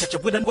that it would catch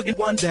up with a wicked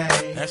one day.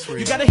 That's real.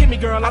 You gotta hit me,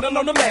 girl, I done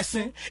learned a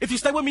lesson. If you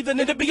stay with me, then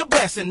it'll be a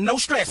blessing. No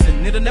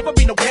stressing, it'll never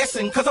be no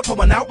guessing, cause I'm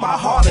pouring out my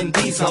heart and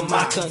these are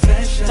my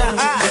confessions.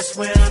 Just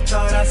when I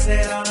thought I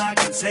said all I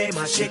can say,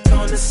 my chick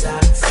on the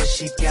side says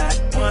she got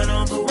one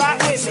on the way.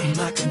 These are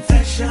my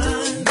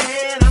confessions.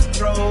 Man, I'm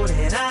thrown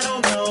and I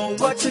don't know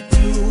what to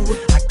do.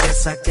 I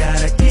guess I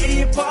gotta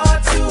keep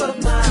part two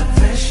of my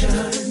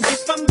confession.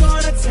 If I'm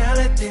gonna tell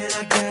it, then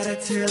I gotta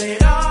tell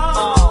it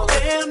all.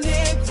 Damn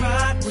near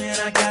cried when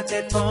I got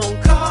that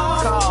phone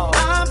call.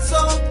 I'm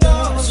so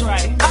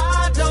thrown,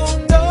 I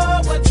don't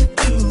know what to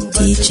do.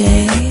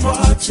 DJ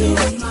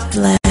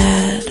Vlad.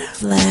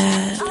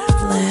 Vlad.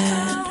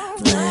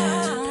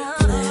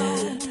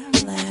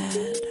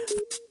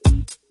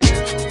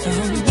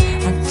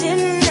 I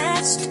didn't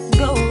ask to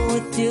go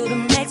with you to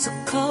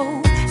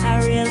Mexico.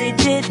 I really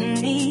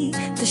didn't need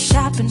the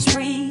shopping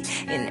spree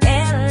in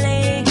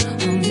LA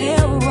on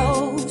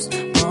Melrose.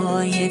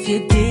 Boy, if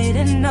you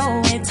didn't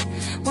know it,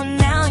 well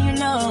now you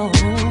know.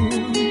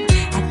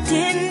 I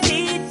didn't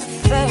need the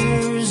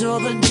furs or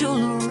the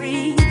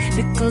jewelry,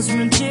 because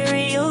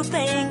material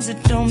things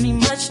that don't mean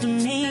much to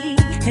me.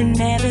 And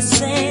ever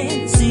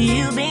since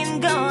you've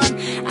been gone,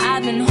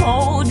 I've been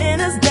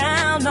holding us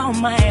down on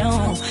my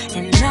own.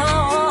 And no,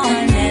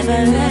 I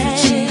never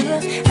left you,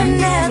 I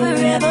never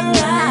ever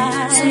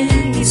lied. So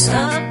you can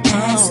stop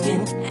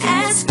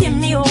asking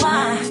me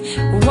why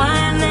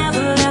I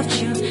never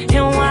left you,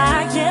 and why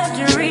I kept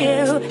it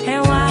real,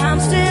 and why I'm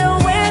still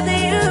with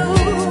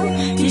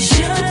you. You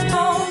should've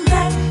known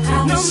that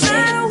no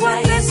matter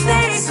what they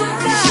say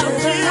about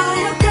you,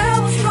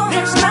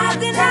 there's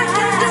nothing I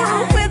can do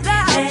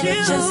without you.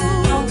 Just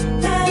know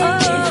that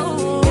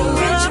you're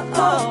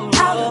reachable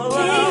out of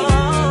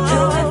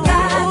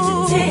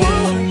here.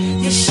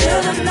 You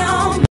should've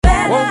known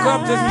better. Woke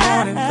up this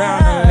morning,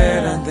 found a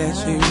letter that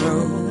she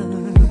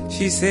wrote.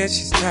 She said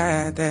she's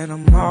tired, that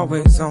I'm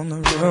always on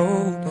the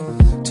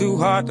road. Too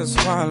hard to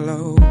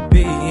swallow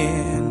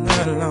being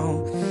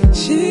alone.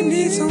 She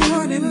needs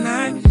someone at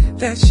night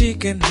that she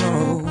can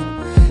hold.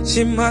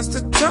 She must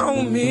have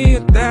told me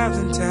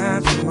 1,000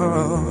 times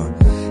more.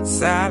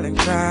 Silent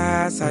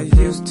cries I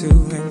used to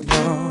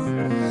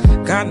ignore.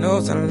 God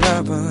knows I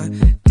love her,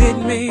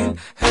 didn't mean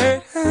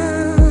hurt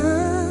her.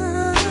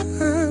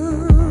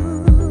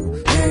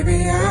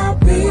 Baby, I'll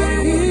be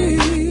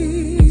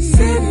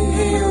sitting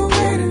here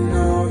waiting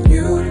on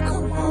you to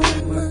come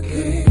home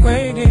again.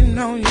 Waiting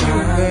on you,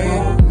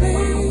 baby.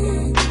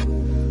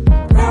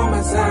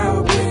 Promise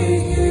I'll be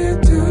here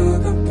to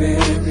the very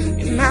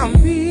end. And I'll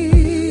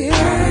be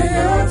at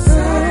your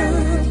side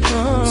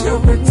to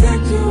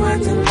protect you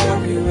and to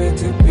love you and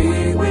to be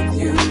with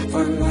you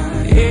for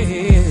life. Yeah.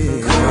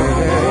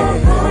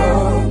 Come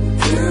home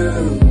to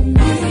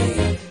me,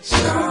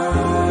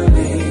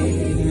 Charlie.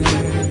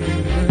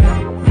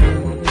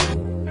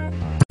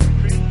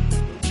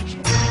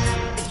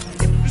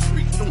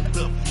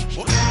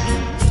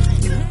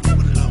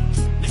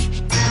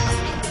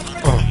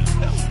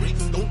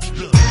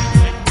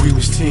 We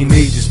was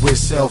teenagers with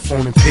cell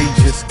phone and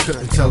pages.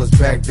 Couldn't tell us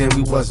back then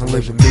we wasn't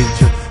living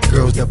major.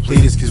 Girls that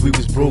played us cause we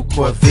was broke,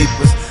 caught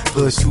vapors.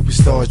 Hood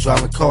superstars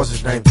driving cars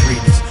as ninth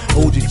graders.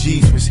 Older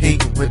G's was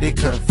hating but they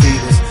couldn't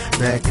fade us.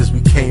 Mad cause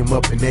we came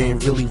up and they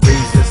ain't really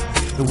raised us.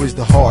 It was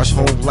the harsh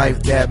home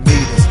life that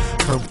made us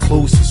come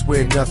close and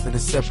swear nothing to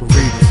separate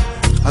us.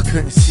 I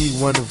couldn't see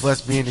one of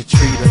us being a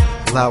traitor,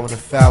 allowing a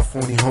foul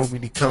phony homie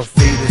to come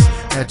fade us.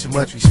 Had too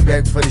much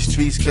respect for the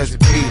streets cause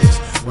it paid us.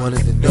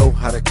 Wanted to know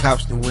how the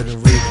cops knew when to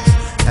raid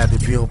us. Had to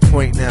be on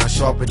point now,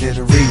 sharper than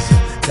a razor.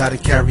 Gotta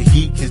carry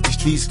heat cause the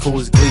streets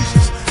cold as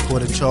glaciers.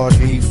 Caught a charge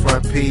me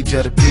front page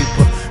of the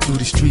paper. Through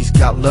the streets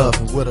got love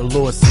and what the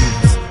Lord seen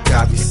us.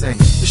 Got me saying,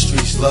 the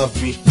streets love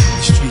me,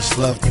 the streets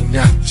love me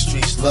now. The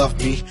streets love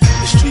me,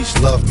 the streets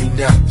love me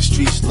now. The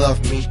streets love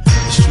me,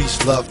 the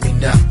streets love me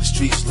now. The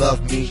streets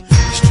love me,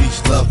 the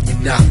streets love me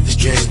now. The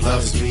game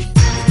loves me,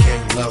 the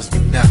game loves me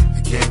now.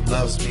 The game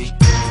loves me,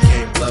 the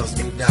game loves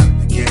me now.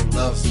 The game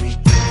loves me,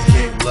 the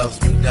game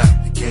loves me now.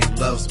 The game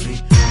loves me,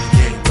 the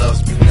game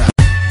loves me now.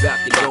 About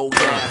to go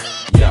down,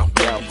 yo,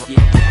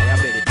 get down, I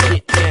better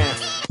get down,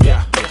 yo,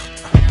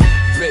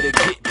 better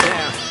get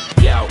down,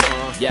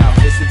 yo,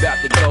 it's about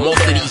to go.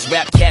 Most of these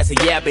rap cats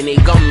are yapping they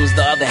gums,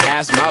 the other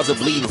half mouths are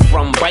bleeding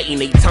from biting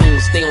they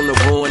tongues. Stay on the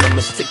road,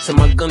 I'ma stick to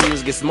my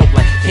guns, get smoked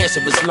like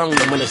cancerous lungs.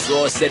 When it's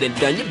all said and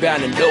done, you're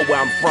bound to know where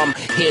I'm from.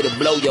 Here to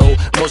blow yo,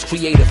 most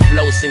creative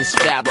flow since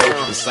Fabo.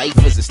 The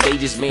ciphers and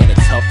stages, man, a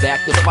tough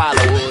act to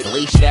follow.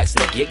 Lay shacks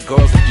and get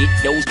girls and get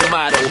those the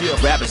motto.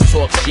 Rappers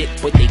talk shit,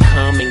 but they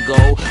come and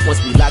go.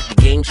 Once we lock the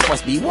game,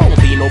 trust me, won't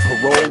be no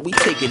parole. We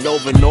taking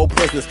over, no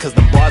prisoners, cause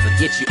them bars will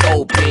get you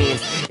open.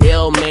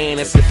 Ill man,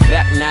 it's a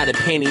fact, not a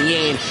penny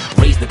in.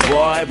 Raise the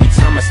bar every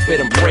time I spit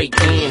and break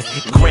in.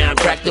 Ground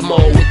crack the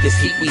mold with this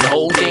heat we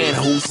hold in.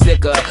 Who's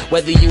sicker?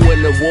 Whether you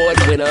an award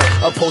winner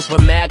or post for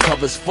mad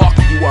covers, fuck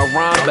you, I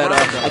rhyme better.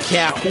 I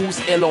count who's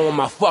ill on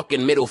my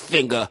fucking middle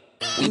finger.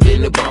 We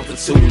been about for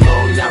too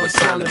long, now it's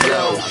time to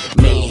blow.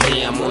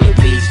 Mayhem on the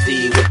beach,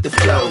 with the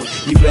flow.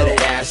 You better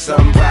ask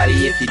somebody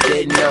if you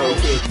didn't know.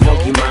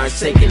 Funky minds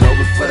taking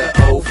over for the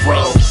old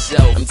bro.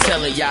 I'm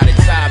telling y'all the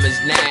time is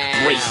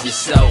now. Brace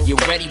yourself, you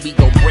ready? We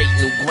gon' break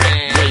new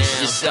ground.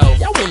 Brace yourself,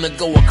 y'all wanna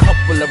go a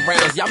couple of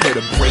rounds, y'all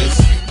better brace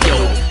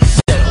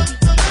yourself.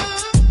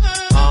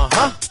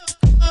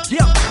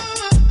 Yeah,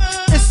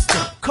 it's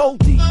the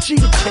Cody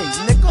G-K,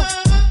 nigga.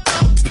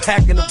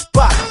 Back in the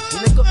box,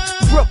 nigga.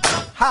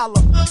 Brooklyn,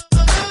 holla.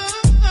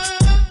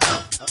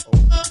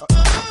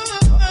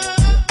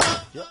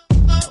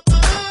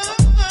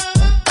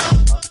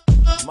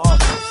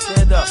 Marvin,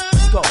 stand up.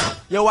 Let's go.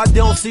 Yo, I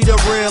don't see the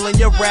real in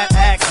your rap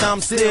acts.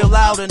 I'm still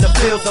out in the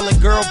field selling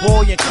girl,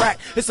 boy, and crack.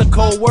 It's a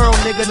cold world,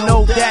 nigga,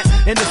 know that.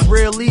 And it's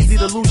real easy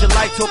to lose your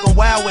life talking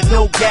wild with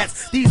no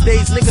gats. These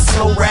days, niggas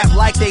slow rap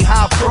like they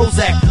high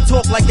Prozac.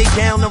 Talk like they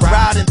down the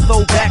ride and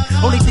throw back.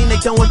 Only thing they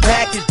throwing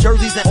back is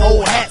jerseys and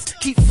old hats.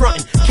 Keep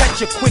frontin',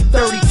 catch a quick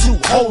 32,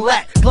 whole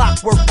lack,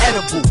 Glock work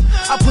edible.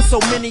 I put so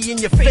many in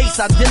your face,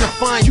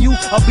 identifying you,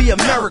 I'll be a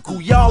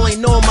miracle. Y'all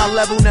ain't on my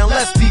level, now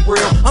let's be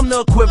real. I'm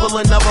the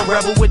equivalent of a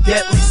rebel with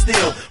deadly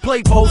steel.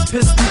 Play post,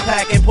 pistol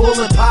packing,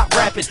 pullin' pop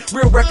rapping.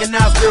 Real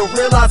recognize, real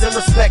realize and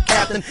respect,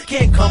 captain.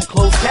 Can't come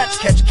close, catch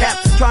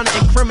caps. Trying to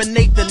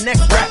incriminate the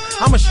next rap.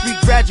 I'm a street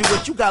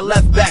graduate, you got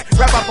left back.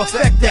 Rap, I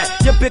perfect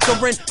that. Your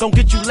bickering gon'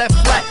 get you left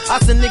flat. I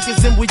send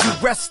niggas in where you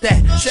rest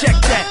at. Check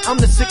that, I'm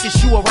the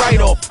sickest, you a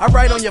write-off. I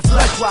write on your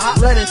flesh with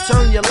hot lead and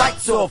turn your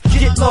lights off.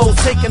 Get low,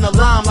 taking the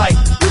limelight.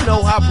 You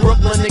know how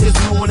Brooklyn niggas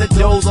do when the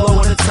doug's low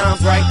and the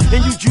time's right.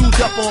 And you Jews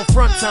up on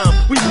front time.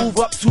 We move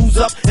up, twos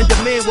up, and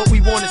demand what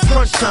we want is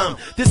crunch time.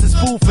 This is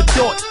food for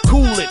thought,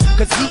 cool it.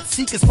 Cause heat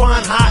seekers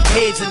find hot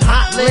heads and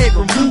hot lead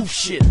remove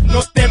shit.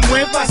 No te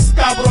muevas,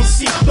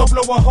 cabroncito,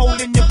 blow a hole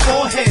in your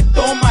forehead.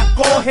 Toma,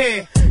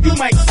 coge. You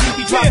might see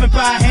me driving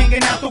by,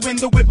 hanging out the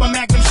window with my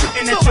magnum,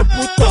 shooting at your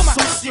puto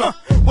sucio.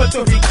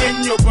 Puerto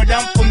Riqueño, but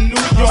I'm from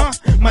New York.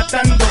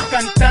 Matando,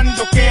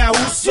 cantando, que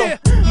abuso.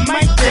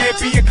 Might there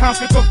be a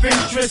conflict of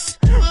interest?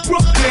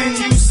 Brooklyn,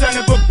 you son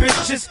of a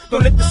bitches.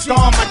 Don't let the scar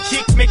on my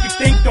cheek make you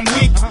think I'm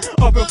weak.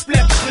 A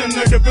reflection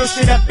of the real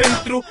shit I've been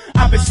through.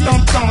 I've been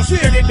stomped on,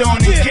 spitted on,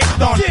 and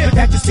kicked on. But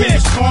that just made me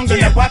stronger.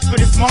 Now watch for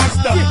this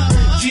monster.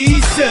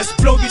 Jesus,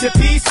 blow you to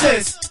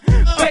pieces.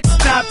 But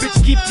stop,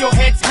 bitch, keep your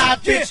heads high,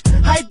 bitch.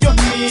 Ay, Dios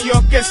mío,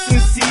 que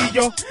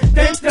sencillo.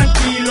 Ten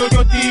tranquilo,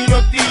 yo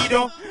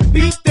tiro.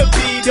 Beat the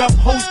beat up,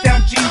 hose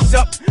down, G's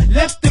up.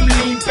 Left him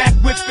lean back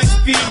with his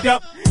feet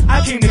up.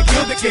 I came to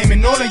kill the game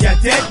and all of y'all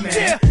dead,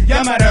 man.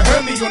 Y'all might have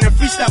heard me on the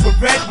freestyle with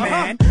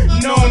Redman.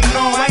 No,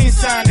 I ain't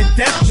signed a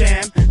Def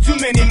Jam. Too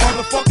many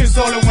motherfuckers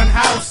all in one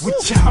house.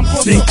 I'm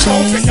close to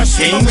perfect, I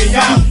see my way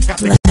out.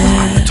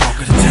 I'm the talk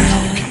of the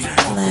town. You can't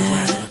walk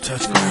around and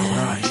touch ground when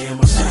I hear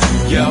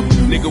myself. Yup,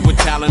 nigga with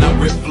talent, I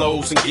rip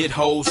flows and get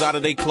hoes out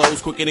of they clothes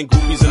quicker than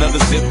groupies and other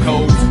zip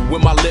codes.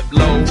 With my lip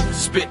low,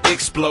 spit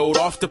explode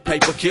off the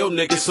paper, kill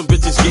niggas, some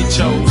bitches get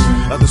chose.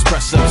 Others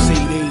press up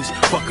CDs,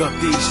 fuck up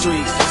these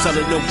streets,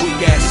 selling them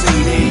weak ass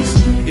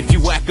CDs. If you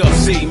whack up,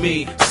 see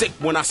me. Sick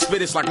when I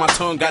spit, it's like my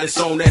tongue got its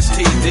own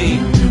STD.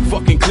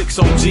 Fucking clicks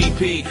on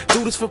GP,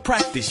 do this for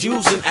practice,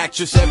 using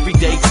actress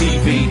everyday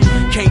TV.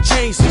 Can't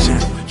change the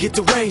channel, get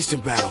deranged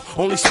in battle.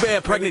 Only spare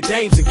pregnant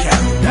dames and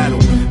cattle.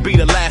 That'll be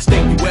the last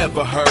thing you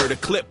ever heard. A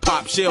clip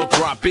pop, shell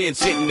drop in,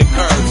 hitting the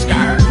curb.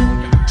 Skirt.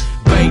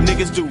 Bay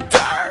niggas do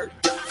dirt.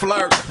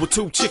 Flirt with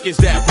two chickens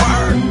that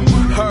word.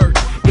 Hurt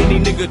any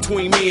nigga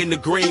between me and the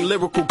green.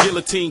 Lyrical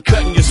guillotine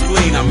cutting your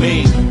spleen, I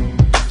mean.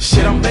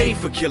 Shit, I'm made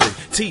for killing.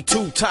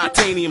 T2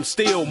 titanium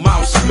steel,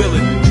 mouth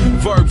spilling.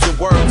 Verbs and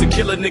words to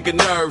kill a nigga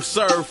nerves.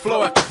 Serve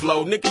flow after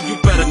flow, nigga,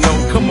 you better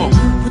know. Come on.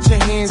 Put your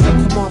hands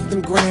up, come off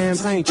them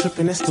grams. I ain't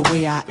tripping, that's the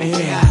way I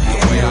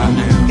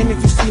am. And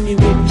if you see me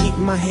with heat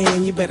in my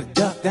hand, you better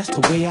duck, that's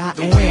the way I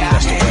am.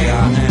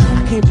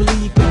 I can't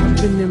believe you got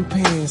up in them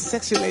pants.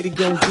 Sexy lady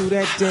gon' do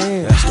that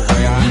dance. That's the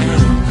way I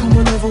am. Come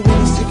on over when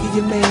you're sick of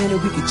your man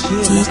and we can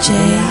chill. That's the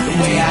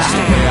way I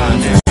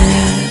am.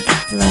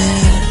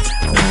 Vlad.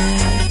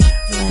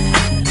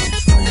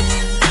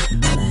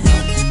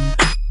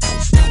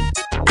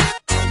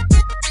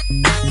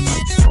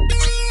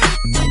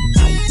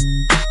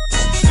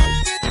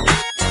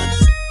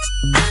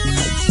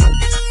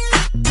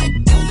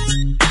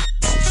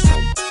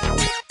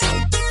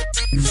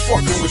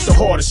 Fucking with the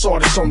hardest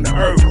artists on the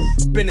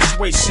earth. Been this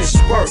way since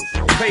birth.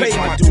 Paid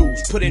my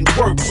dues, put in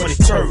work for the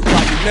turf.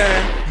 Probably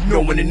now, you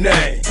know when the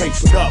name.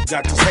 Papered up,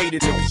 got these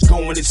hated niggas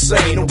going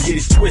insane. Don't get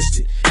it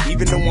twisted.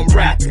 Even though I'm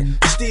rapping,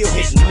 still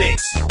hitting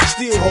licks,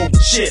 still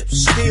holding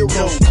chips, still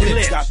holding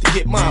clips. Got to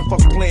get mine, fuck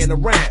playing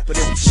around. But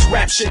if this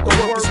rap shit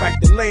don't work,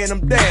 back to laying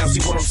them down.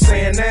 See what I'm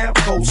saying now?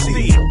 Cold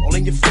steel, all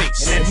in your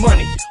face. And that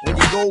money, when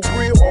you go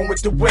real, on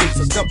with the waves.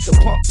 Let's dump the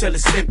pump till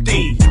it's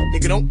empty.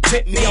 Nigga, don't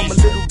tempt me, I'm a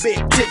little bit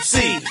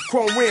tipsy.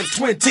 Chrome rims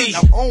 20,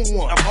 I'm on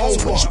one.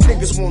 What you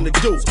niggas wanna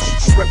do?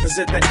 I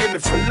represent the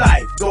image for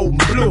life, gold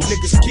and blue.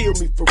 Niggas kill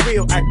me for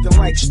real, acting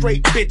like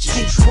straight bitches.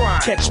 Keep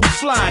crying, catch me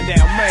flying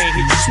down Main,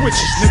 hit the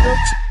switches, nigga.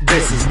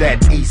 This is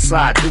that east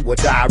side, do or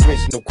die,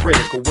 original,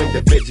 critical,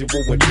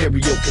 individual,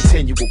 imperial,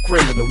 continual,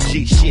 criminal,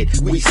 G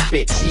shit. We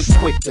spit, heat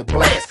quick to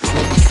blast.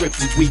 When we trip,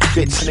 you weak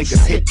bitch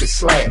niggas hit the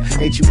slab.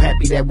 Ain't you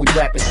happy that we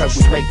rapping cause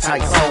we make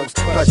tight songs?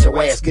 Plus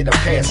your ass get a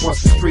pass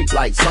once the street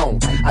lights on.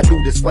 I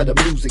do this for the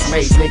music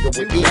made nigga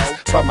with ease.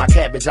 For my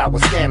cabbage, I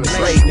was scanning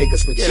slave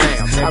niggas for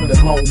cheese. I'm the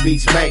Long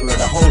Beach mangler,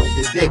 the home,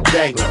 the dick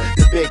dangler,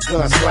 the big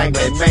gun slanger,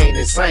 and main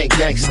insane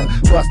gangster.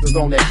 Busters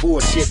on that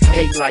bullshit,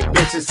 hate like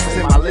bitches.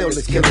 Send my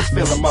littlest killers,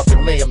 fill them up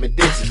and lay them in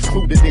ditches.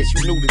 Who to this,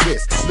 you new to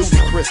this,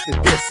 ludicrous to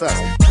diss us.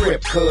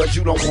 Crip, cuz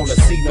you don't wanna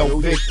see no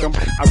victim.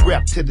 I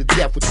rep to the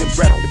death with them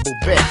reputable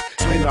vets.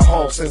 Been a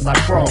hall since I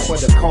crawled for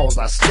the cause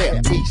I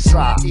step. East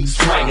side,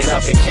 swinging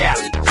up in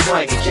Cali,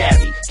 swinging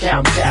Cali,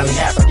 count Cali,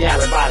 half a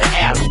gallon by the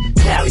alley.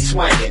 Cali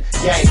swinging,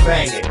 gang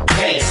banging,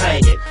 pants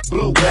hanging,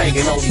 blue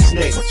banging on these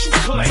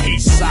niggas.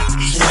 East side,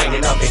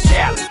 swinging up in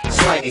Cali,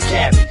 swinging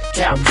Cali,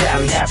 count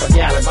Cali, half a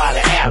gallon by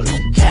the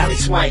alley. Cali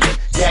swinging,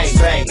 gang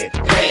banging,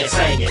 pants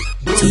hanging,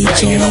 blue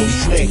banging on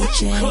these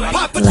niggas.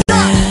 Papa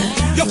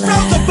Doc, your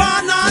flows are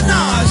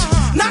bananas,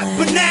 not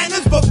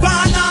bananas but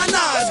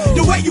bananas.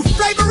 The way you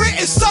flavor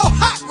it is so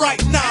hot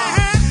right now.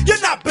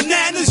 You're not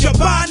bananas, you're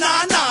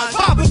bananas.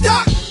 Papa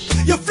Doc,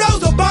 your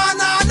flows are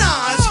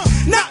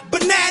bananas, not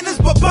bananas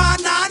but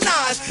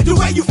bananas. The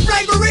way you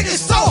flavor it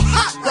is so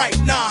hot right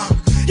now.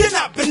 You're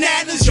not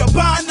bananas, you're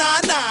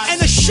bananas.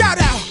 And a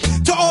shout out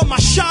to all my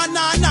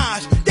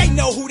shananas. They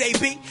know who they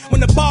be.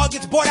 When the ball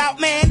gets bought out,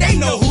 man, they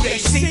know who they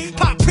see.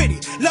 Pop pretty,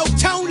 low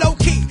tone, low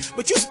key.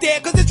 But you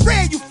scared cause it's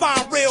rare you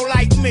find real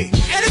like me.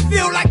 And it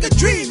feel like a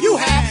dream you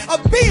had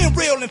of being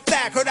real in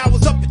fact. Heard I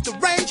was up at the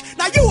range,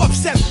 now you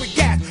obsessed with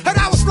gas. Heard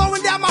I was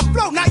slowing down my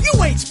flow, now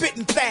you ain't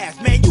spitting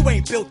fast. Man, you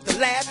ain't built to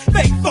last.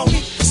 Fake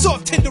phony,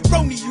 soft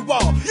tenderoni you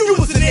all. You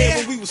wasn't there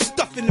when we was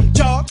stuffing them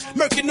jaws,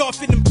 murking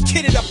off in them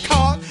kitted up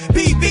cars.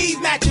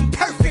 BBs matching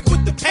perfect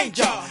with the paint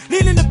job.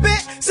 Leaning a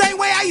bit, same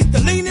way I used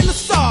to lean in the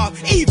saw.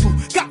 Evil,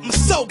 got my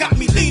soul, got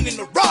me leaning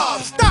the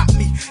rob. Stop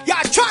me,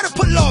 y'all try to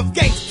pull off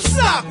gangsta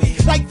sloppy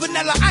like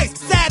Vanilla Ice.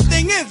 Sad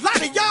thing is, a lot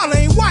of y'all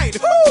ain't white.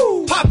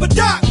 Woo! Papa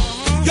Doc,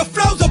 your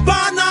flows are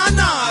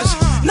bananas,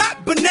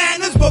 not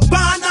bananas but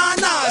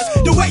bananas.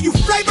 The way you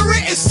flavor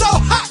it is so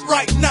hot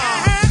right now.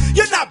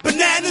 You're not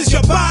bananas,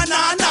 you're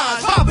bananas.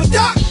 Papa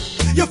Doc,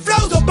 your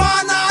flows are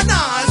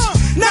bananas,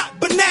 not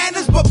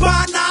bananas but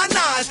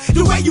bananas.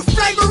 The way you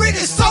flavor it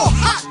is so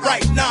hot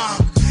right now.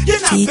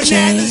 You're not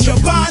bananas, you're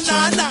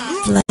bananas.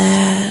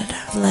 Vlad,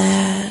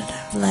 Vlad,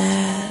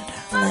 Vlad,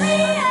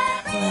 Vlad.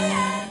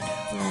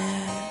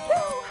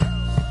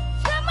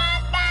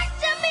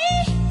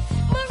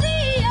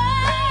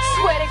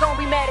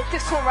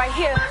 This one right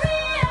here.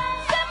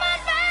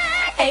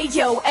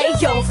 Ayo,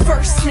 ayo,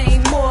 first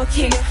name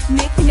Morgan,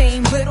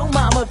 nickname Little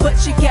Mama, but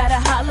you gotta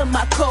holler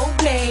my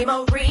code name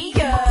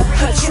Maria.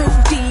 A true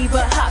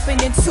diva,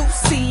 hopping in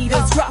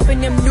two-seaters,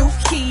 dropping them new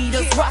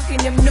heaters, rocking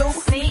them new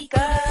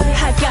sneakers.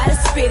 I gotta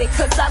spit it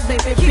cause I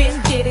live it,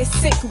 been did it,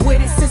 sick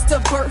with it since the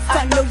birth.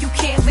 I know you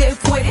can't live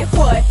with it,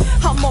 but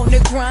I'm on the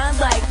grind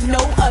like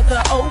no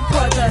other. Oh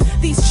brother,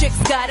 these chicks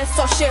gotta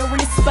start sharing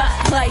the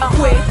spotlight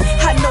quick.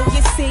 I know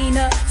you seen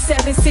her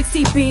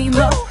 760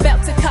 Beamer,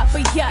 about to cop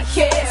a yacht,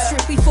 yeah,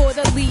 strictly for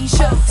the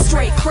leisure,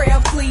 straight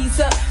crowd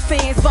pleaser.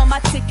 Fans buy my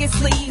tickets,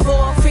 leave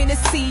off in a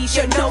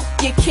seizure. No,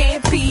 you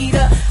can't beat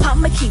her.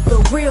 I'ma keep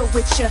it real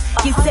with ya.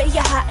 You say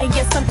you're hot and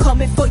yes, I'm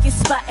coming for your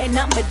spot and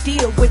I'ma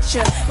deal with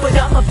ya. But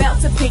I'm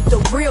about to paint the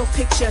real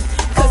picture,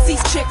 cause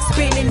these chicks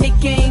been in the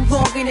game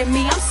longer than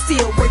me. I'm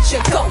still with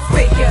ya. Go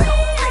figure.